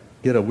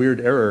get a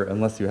weird error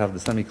unless you have the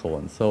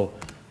semicolon. So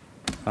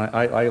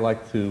I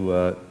like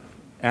to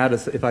add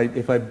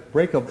if I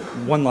break a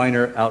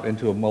one-liner out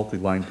into a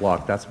multi-line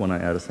block, that's when I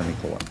add a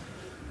semicolon.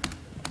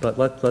 But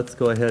let's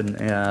go ahead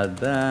and add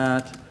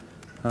that.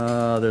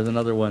 There's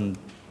another one.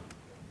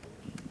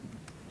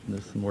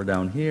 There's some more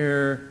down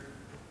here.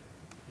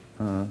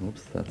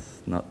 Oops,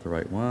 that's not the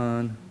right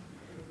one.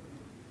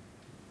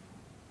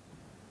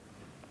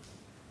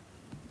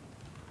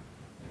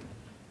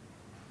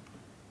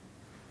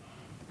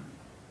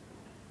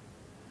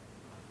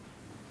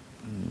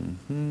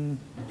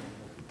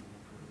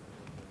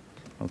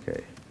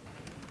 Okay,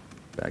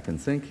 back in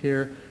sync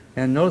here.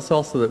 And notice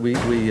also that we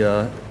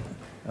are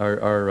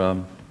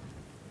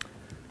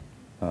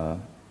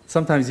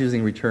sometimes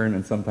using return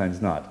and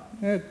sometimes not.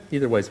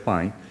 Either way is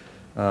fine.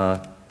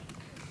 But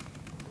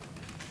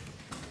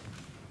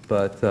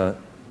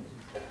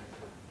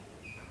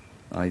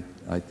I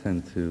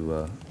tend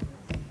to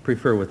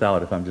prefer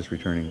without if I'm just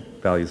returning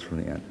values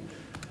from the end.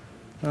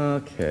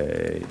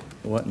 Okay,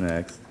 what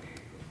next?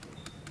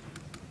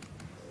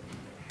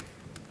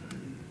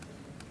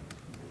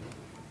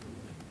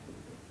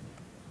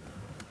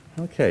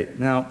 Okay,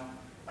 now,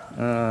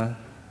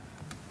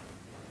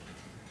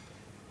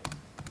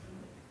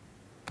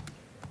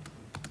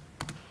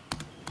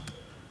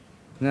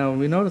 now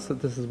we notice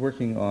that this is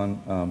working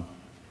on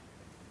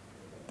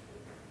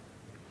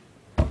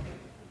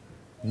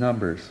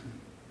numbers,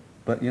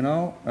 but you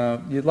know,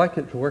 you'd like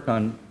it to work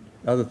on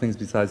other things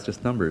besides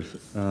just numbers.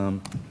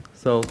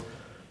 So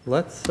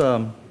let's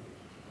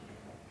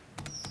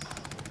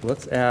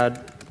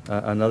add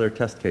another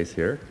test case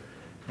here.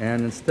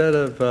 And instead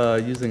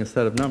of using a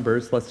set of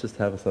numbers, let's just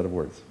have a set of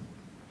words,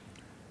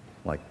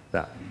 like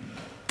that.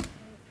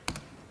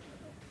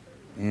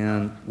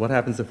 And what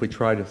happens if we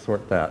try to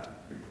sort that?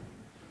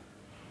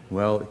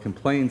 Well, it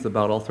complains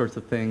about all sorts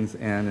of things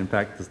and, in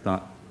fact, does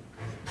not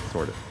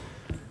sort it.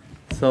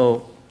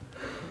 So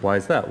why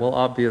is that? Well,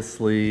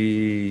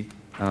 obviously,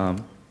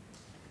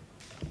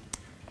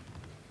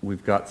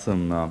 we've got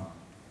some,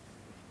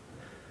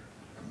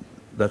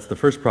 that's the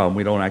first problem.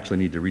 We don't actually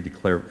need to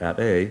redeclare at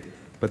A.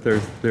 But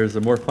there's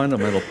a more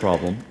fundamental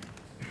problem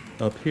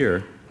up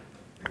here,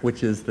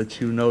 which is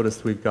that you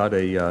notice we've got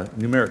a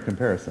numeric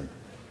comparison.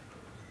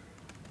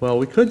 Well,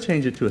 we could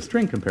change it to a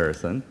string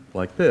comparison,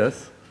 like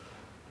this.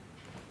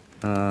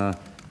 And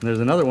there's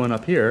another one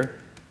up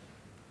here.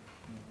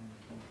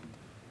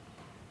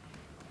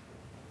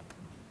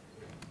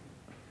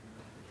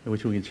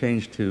 Which we can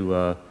change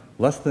to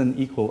less than,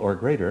 equal, or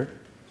greater.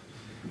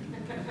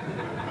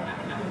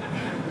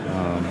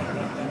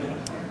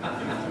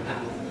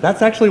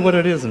 That's actually what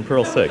it is in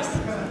Perl 6.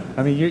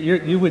 I mean,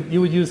 you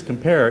would use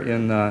compare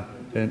in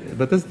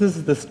but this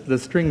is the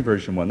string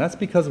version one. That's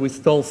because we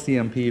stole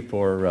CMP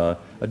for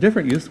a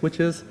different use, which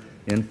is,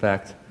 in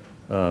fact,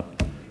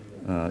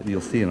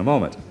 you'll see in a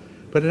moment.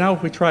 But now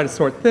if we try to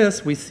sort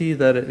this, we see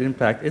that in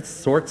fact it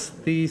sorts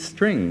the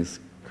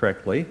strings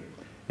correctly,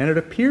 and it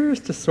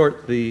appears to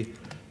sort the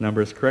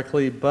numbers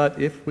correctly.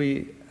 But if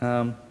we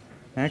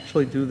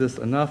actually do this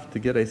enough to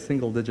get a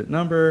single-digit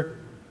number,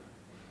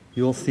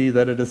 you'll see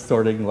that it is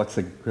sorting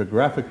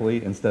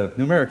lexicographically instead of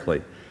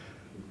numerically.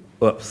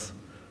 Oops,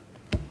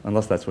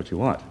 unless that's what you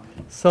want.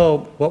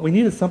 So what we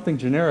need is something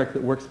generic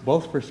that works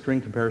both for string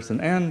comparison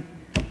and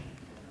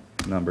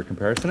number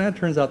comparison, and it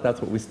turns out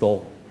that's what we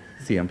stole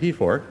CMP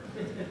for.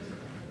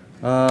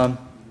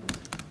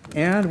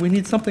 And we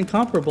need something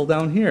comparable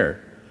down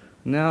here.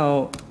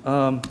 Now,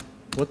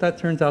 what that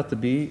turns out to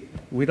be,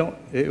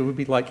 it would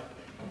be like,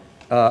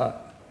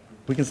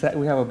 we can say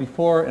we have a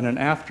before and an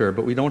after,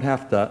 but we don't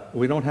have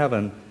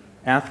an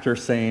after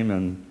same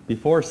and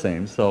before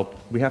same, so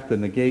we have to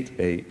negate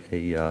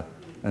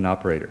an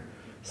operator.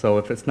 So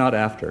if it's not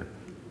after,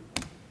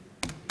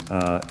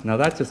 now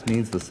that just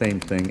means the same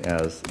thing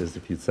as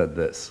if you said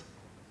this.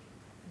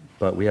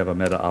 But we have a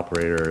meta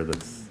operator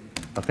that's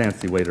a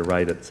fancy way to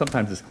write it.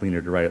 Sometimes it's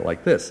cleaner to write it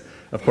like this.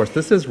 Of course,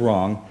 this is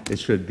wrong. It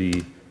should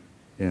be,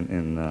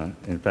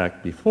 in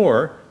fact,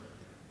 before,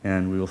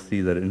 and we will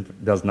see that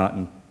it does not,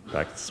 in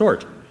fact,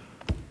 sort.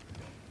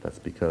 That's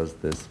because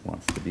this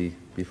wants to be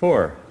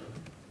before.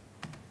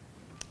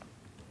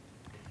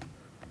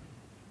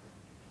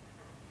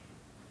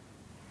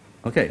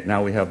 Okay,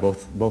 now we have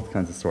both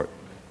kinds of sort.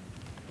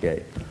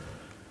 Yay.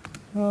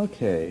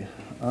 Okay.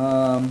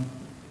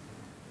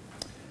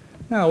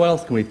 Now, what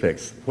else can we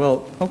fix?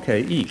 Well,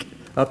 okay, eek.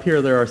 Up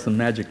here there are some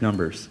magic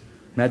numbers.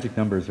 Magic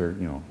numbers are,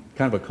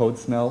 kind of a code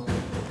smell.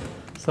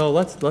 So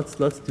let's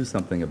do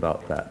something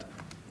about that.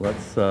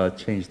 Let's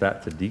change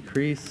that to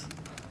decrease.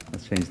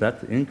 Let's change that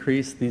to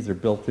increase. These are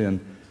built in.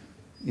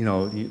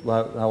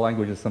 How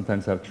languages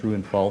sometimes have true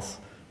and false,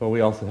 but we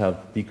also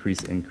have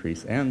decrease,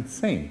 increase, and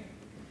same.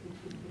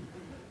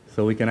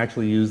 So we can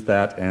actually use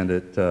that, and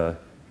it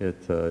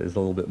is a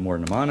little bit more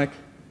mnemonic,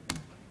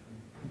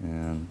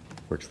 and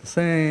works the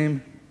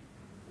same.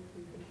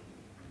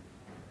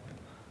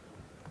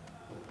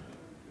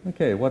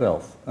 Okay, what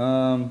else?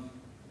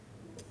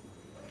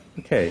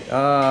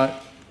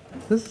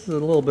 This is a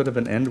little bit of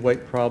an end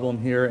weight problem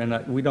here,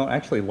 and we don't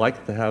actually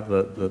like to have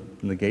the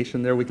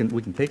negation there. We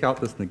can take out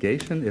this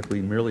negation if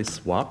we merely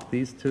swap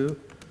these two.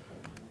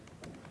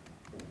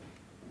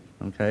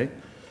 Okay.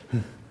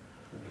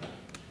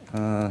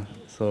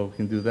 So we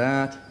can do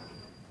that.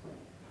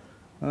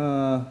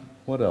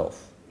 What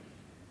else?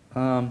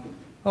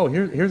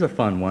 Here's a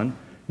fun one.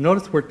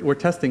 Notice we're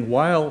testing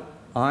while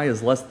I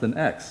is less than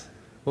x.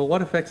 Well,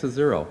 what if x is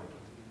 0?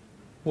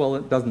 Well,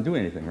 it doesn't do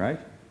anything, right?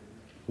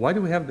 Why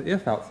do we have the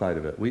if outside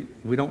of it?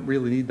 We don't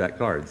really need that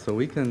guard. So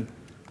we can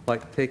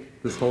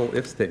take this whole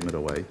if statement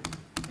away.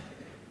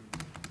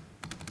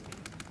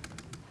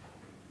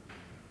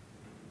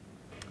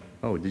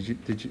 Oh,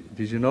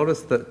 did you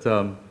notice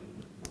that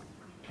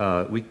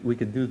we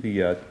could do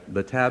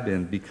the tab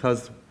in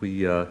because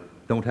we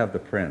don't have the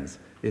parens.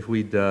 If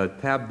we'd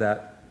tab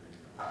that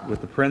with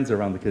the parens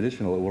around the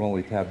conditional, it would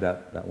only tab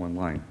that one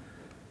line.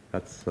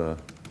 That's an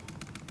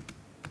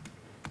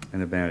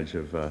advantage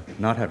of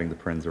not having the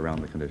parens around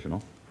the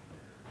conditional.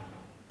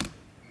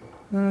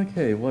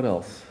 Okay, what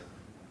else?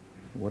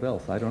 What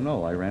else? I don't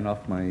know. I ran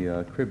off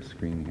my crib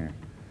screen here.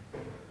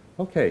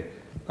 Okay,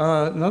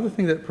 another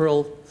thing that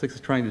Perl 6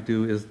 is trying to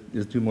do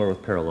is do more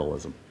with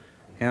parallelism.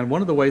 And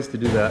one of the ways to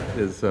do that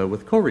is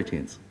with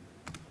coroutines.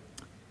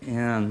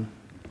 And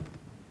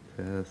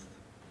test,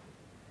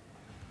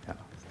 yeah,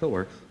 still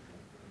works.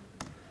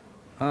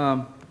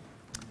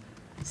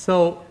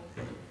 So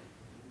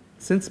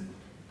since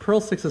Perl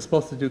 6 is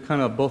supposed to do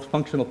kind of both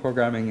functional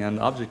programming and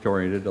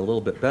object-oriented a little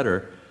bit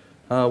better,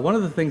 one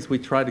of the things we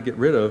try to get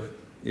rid of,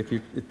 if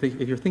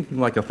you're thinking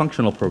like a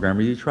functional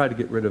programmer, you try to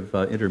get rid of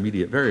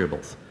intermediate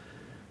variables.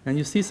 And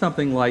you see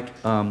something like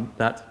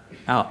that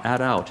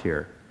add out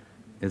here.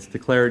 It's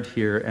declared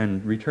here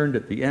and returned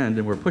at the end,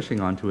 and we're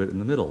pushing onto it in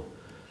the middle.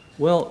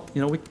 Well,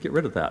 we can get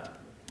rid of that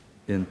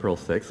in Perl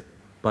 6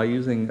 by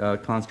using a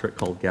construct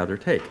called gather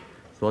take.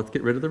 So let's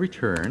get rid of the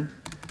return.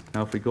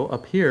 Now if we go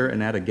up here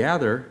and add a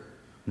gather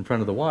in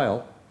front of the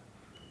while,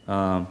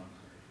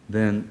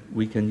 then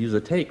we can use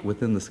a take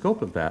within the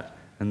scope of that,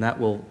 and that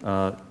will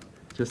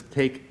just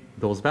take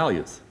those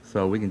values.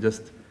 So we can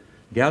just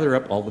gather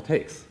up all the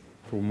takes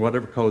from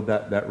whatever code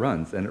that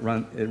runs, and it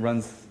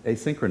runs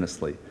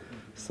asynchronously.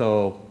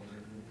 So,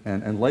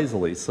 and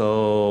lazily,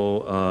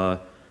 so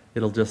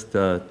it'll just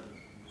do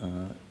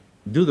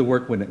the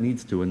work when it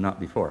needs to and not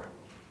before.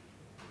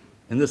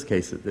 In this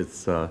case, it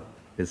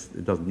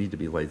doesn't need to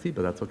be lazy,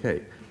 but that's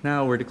okay.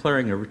 Now we're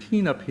declaring a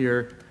routine up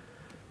here.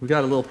 We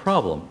got a little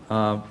problem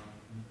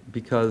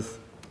because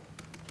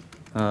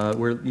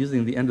we're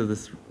using the end of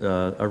this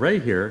array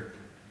here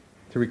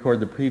to record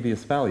the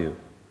previous value.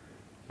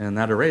 And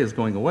that array is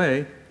going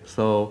away,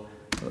 so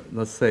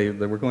let's say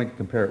that we're going to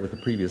compare it with the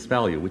previous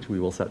value, which we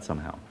will set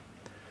somehow.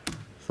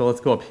 So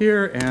let's go up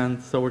here, and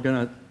so we're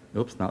going to,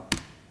 oops, not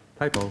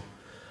typo.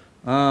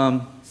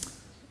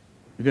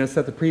 We're going to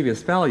set the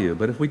previous value,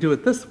 but if we do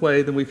it this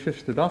way, then we've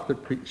shifted off the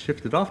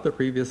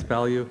previous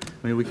value.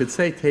 I mean, we could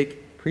say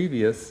take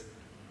previous,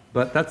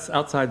 but that's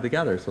outside the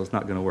gather, so it's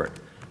not going to work.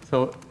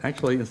 So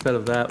actually, instead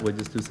of that, we'd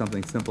just do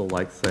something simple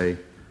like, say,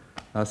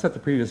 set the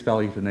previous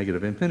value to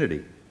negative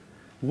infinity,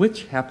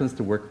 which happens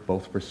to work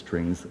both for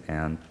strings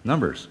and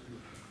numbers,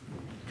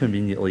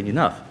 conveniently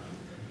enough.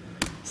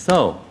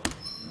 So,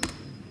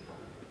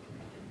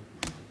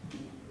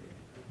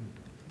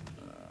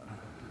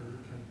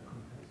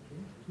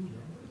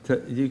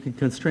 you can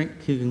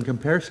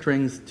compare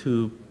strings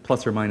to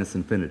plus or minus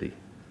infinity.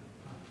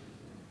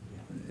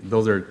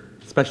 Those are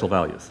special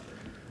values.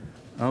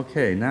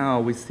 Okay, now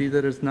we see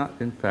that it's not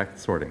in fact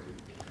sorting.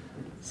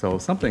 So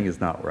something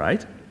is not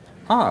right.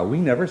 Ah, we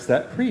never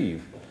set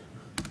prev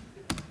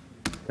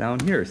down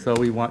here. So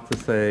we want to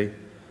say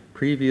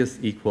previous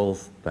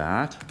equals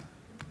that,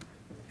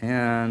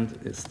 and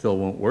it still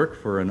won't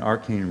work for an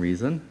arcane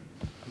reason.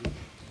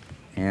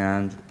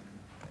 And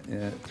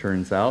it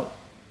turns out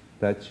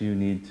that you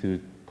need to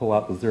pull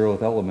out the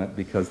 0th element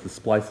because the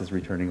splice is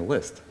returning a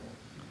list.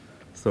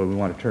 So we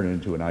want to turn it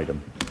into an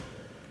item.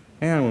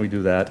 And when we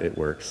do that, it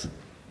works.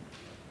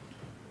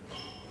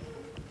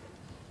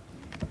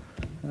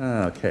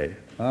 Okay,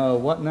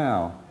 what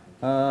now?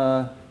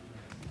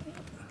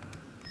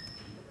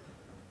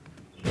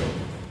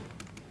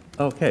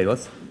 Okay,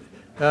 let's,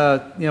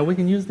 we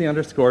can use the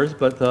underscores,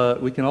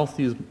 but we can also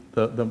use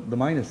the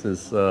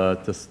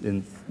minuses just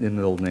in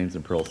middle names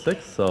in Perl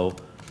 6. So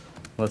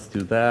let's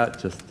do that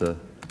just to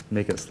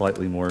make it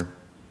slightly more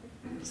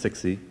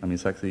sexy,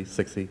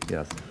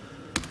 yes.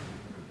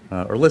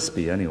 Or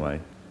Lispy,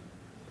 anyway.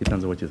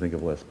 Depends on what you think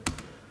of Lisp.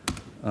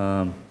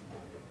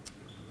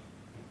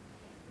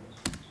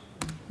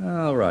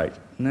 All right,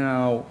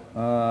 now,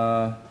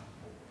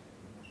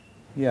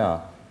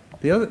 yeah.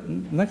 The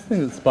next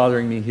thing that's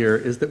bothering me here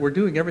is that we're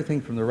doing everything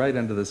from the right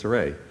end of this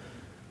array.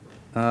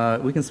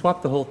 We can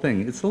swap the whole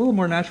thing. It's a little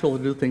more natural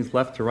to do things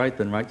left to right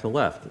than right to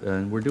left,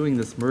 and we're doing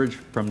this merge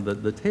from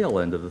the tail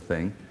end of the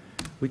thing.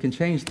 We can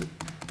change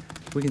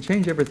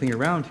everything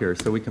around here,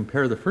 so we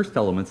compare the first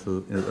elements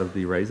of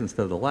the arrays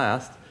instead of the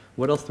last.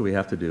 What else do we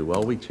have to do?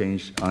 Well, we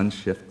change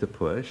unshift to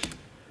push.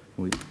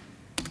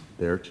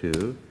 There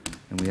too,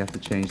 and we have to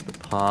change the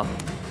pop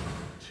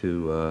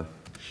to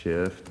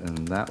shift,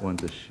 and that one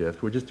to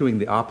shift. We're just doing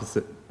the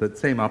opposite, the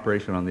same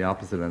operation on the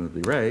opposite end of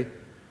the array.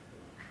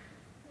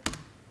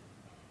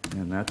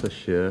 And that's a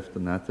shift,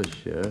 and that's a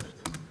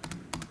shift.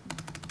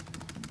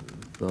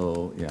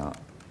 So, yeah.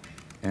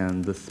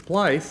 And the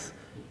splice,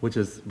 which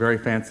is a very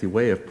fancy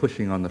way of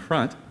pushing on the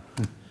front,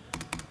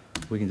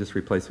 we can just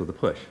replace with a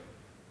push.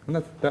 And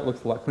that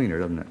looks a lot cleaner,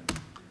 doesn't it?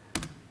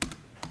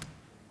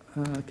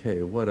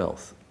 Okay, what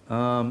else?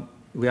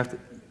 We have to,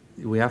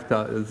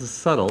 this is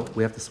subtle,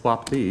 we have to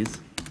swap these,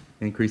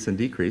 increase and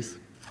decrease.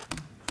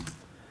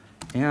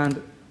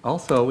 And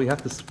also, we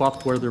have to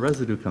swap where the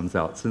residue comes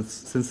out.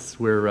 Since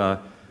we're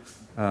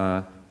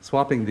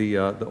swapping the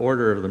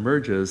order of the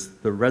merges,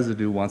 the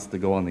residue wants to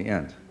go on the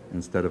end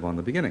instead of on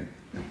the beginning.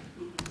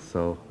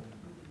 So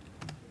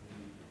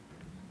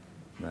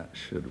that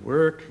should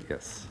work,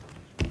 yes.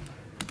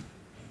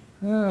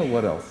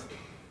 What else?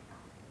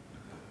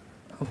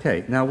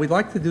 Okay, now we'd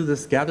like to do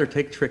this gather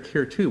take trick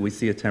here too. We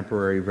see a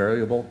temporary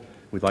variable.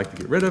 We'd like to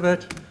get rid of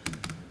it.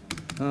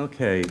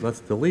 Okay, let's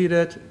delete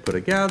it, put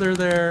a gather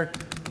there,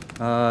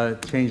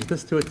 change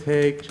this to a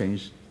take,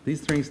 change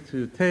these strings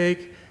to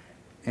take,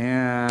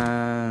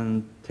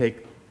 and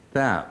take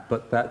that.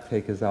 But that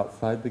take is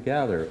outside the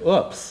gather.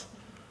 Oops!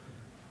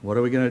 What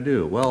are we going to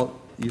do? Well,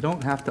 you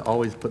don't have to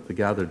always put the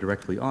gather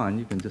directly on.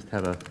 You can just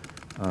have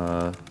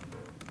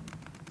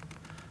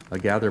a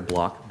gather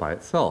block by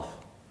itself.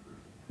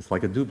 It's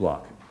like a do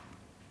block.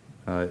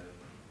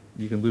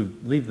 You can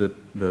leave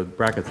the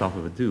brackets off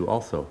of a do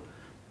also.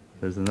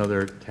 There's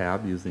another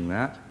tab using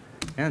that.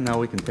 And now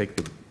we can take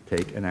the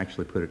take and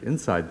actually put it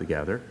inside the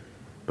gather,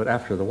 but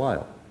after the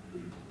while.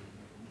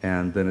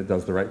 And then it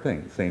does the right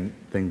thing. Same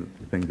thing that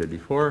the thing did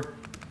before.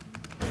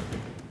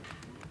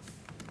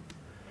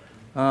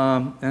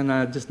 And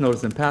I just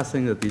noticed in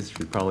passing that these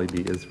should probably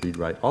be is read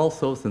write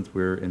also, since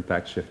we're in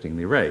fact shifting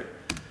the array.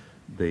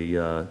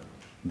 The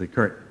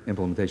current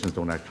implementations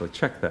don't actually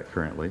check that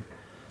currently.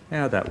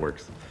 Yeah, that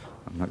works.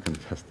 I'm not going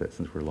to test it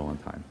since we're low on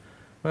time.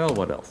 Well,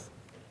 what else?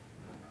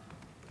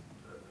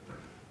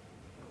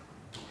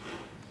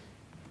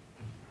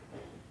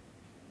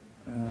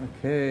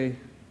 Okay.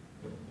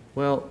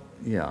 Well,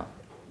 yeah.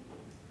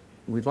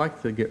 We'd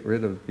like to get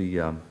rid of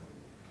the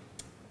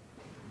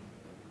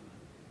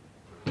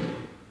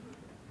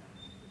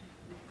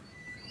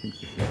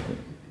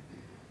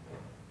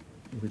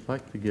we'd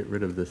like to get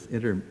rid of this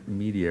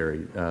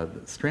intermediary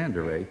strand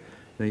array.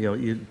 Now,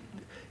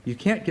 you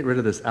can't get rid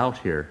of this out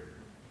here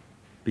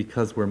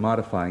because we're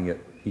modifying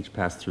it each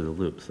pass through the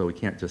loop. So we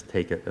can't just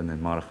take it and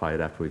then modify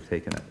it after we've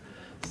taken it.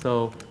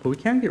 So, but we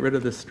can get rid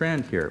of this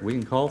strand here. We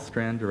can call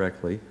strand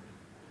directly.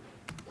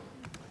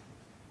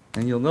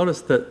 And you'll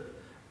notice that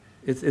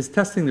it's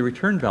testing the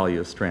return value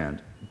of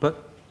strand,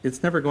 but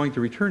it's never going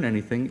to return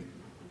anything.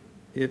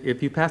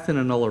 If you pass in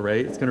a null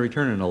array, it's going to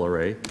return a null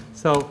array.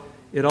 So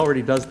it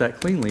already does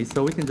that cleanly,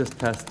 so we can just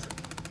test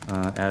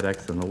add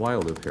x in the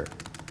while loop here.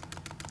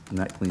 And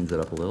that cleans it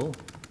up a little.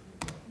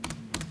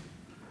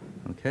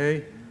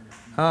 Okay.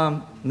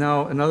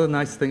 Now, another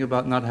nice thing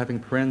about not having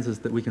parens is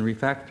that we can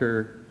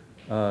refactor,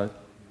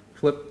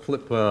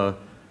 flip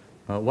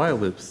while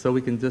loops. So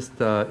we can just,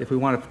 if we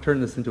want to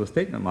turn this into a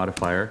statement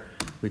modifier,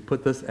 we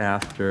put this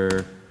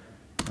after,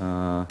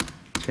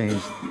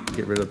 change,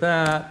 get rid of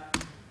that,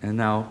 and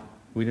now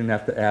we didn't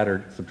have to add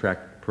or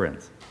subtract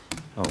parens.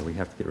 Oh, we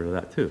have to get rid of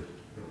that too.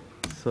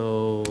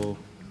 So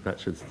that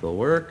should still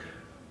work.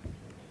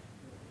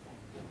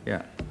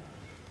 Yeah.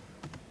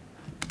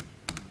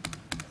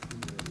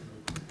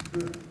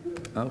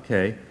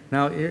 Okay,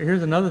 now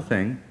here's another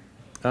thing.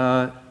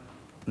 Now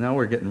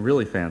we're getting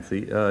really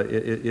fancy.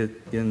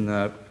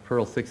 In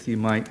Perl 6, you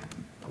might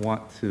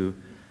want to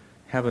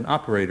have an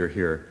operator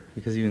here,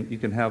 because you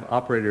can have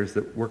operators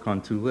that work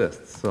on two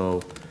lists.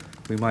 So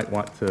we might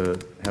want to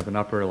have an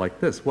operator like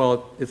this.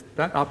 Well,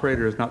 that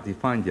operator is not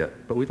defined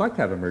yet, but we'd like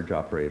to have a merge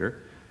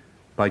operator.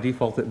 By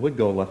default, it would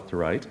go left to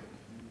right,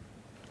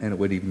 and it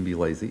would even be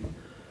lazy.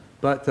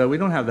 But we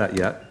don't have that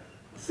yet.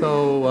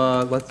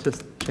 So let's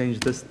just change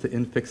this to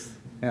infix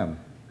m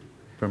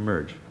from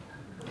merge.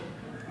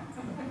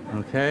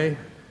 Okay,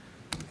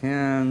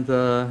 and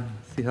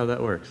see how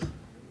that works.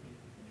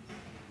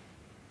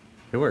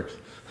 It works.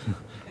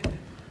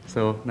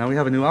 So now we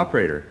have a new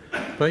operator.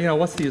 But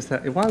what's the use?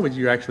 Why would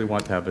you actually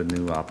want to have a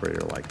new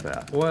operator like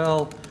that?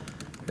 Well,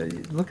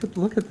 look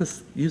at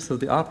this use of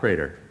the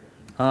operator.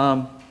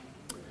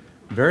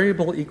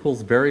 Variable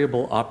equals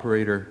variable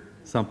operator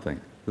something.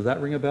 Does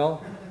that ring a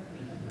bell?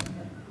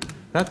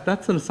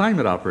 That's an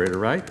assignment operator,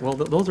 right? Well,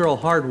 those are all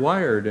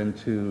hardwired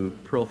into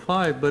Perl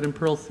 5, but in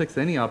Perl 6,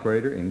 any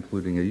operator,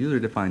 including a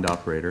user-defined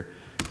operator,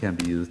 can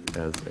be used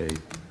as an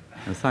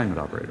assignment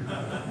operator.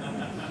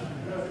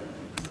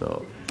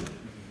 So,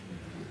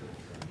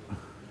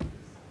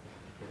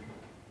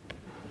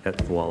 et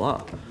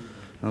voila.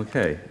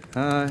 Okay.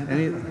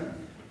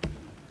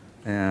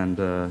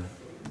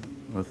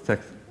 Let's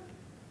text.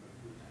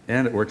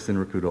 And it works in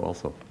Rakudo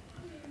also.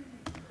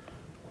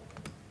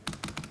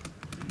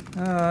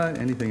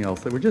 Anything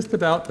else? We're just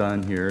about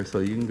done here, so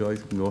you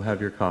guys can go have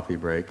your coffee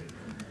break.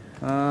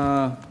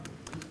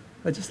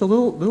 Just a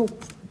little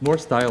more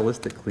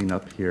stylistic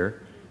cleanup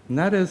here, and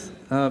that is,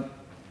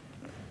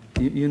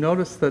 you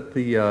notice that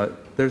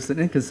there's an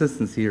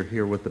inconsistency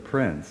here with the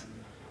parens.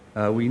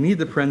 We need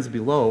the parens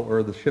below,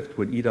 or the shift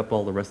would eat up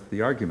all the rest of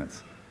the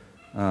arguments.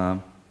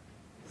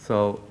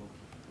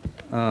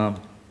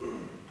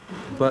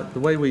 But the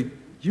way we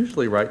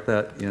usually write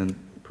that in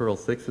Perl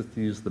 6 is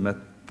to use the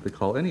method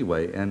call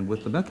anyway, and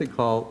with the method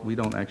call, we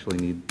don't actually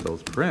need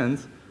those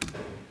parens,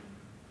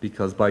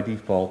 because by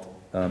default,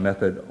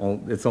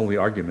 its only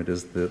argument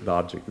is the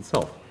object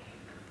itself.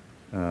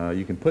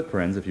 You can put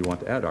parens if you want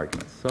to add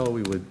arguments. So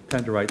we would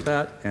tend to write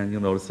that, and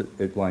you'll notice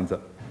it lines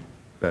up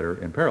better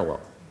in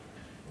parallel.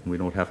 We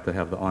don't have to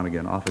have the on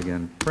again, off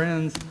again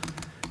parens.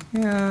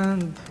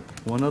 And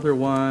one other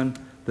one,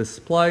 the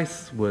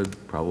splice would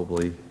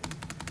probably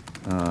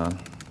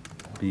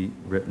be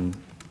written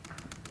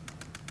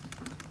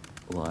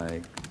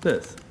like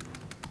this.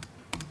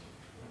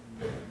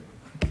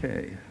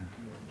 Okay.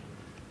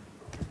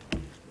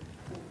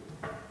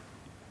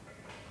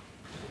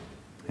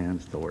 And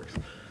it still works.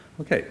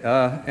 Okay,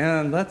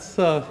 and that's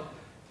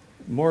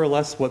more or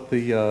less what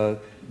the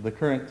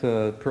current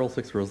Perl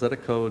 6 Rosetta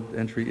code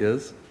entry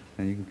is,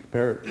 and you can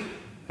compare it.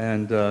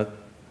 And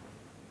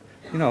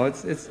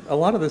it's a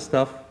lot of this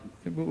stuff.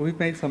 We've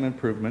made some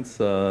improvements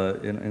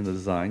in the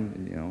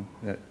design.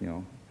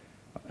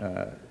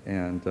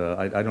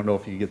 I don't know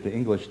if you get the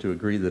English to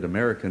agree that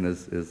American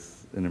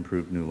is an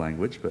improved new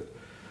language, but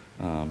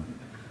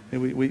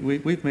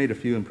we've made a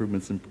few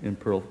improvements in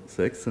Perl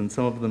 6, and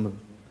some of them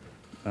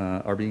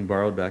are being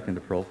borrowed back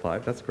into Perl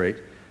 5. That's great.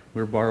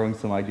 We're borrowing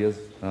some ideas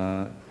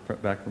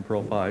back from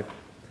Perl 5.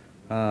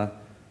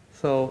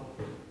 So,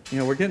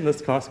 we're getting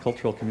this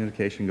cross-cultural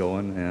communication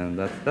going, and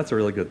that's a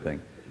really good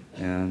thing.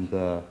 And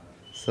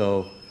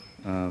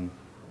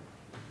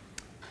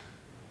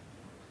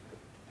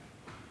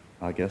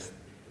I guess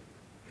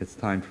it's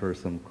time for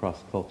some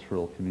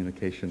cross-cultural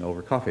communication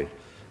over coffee.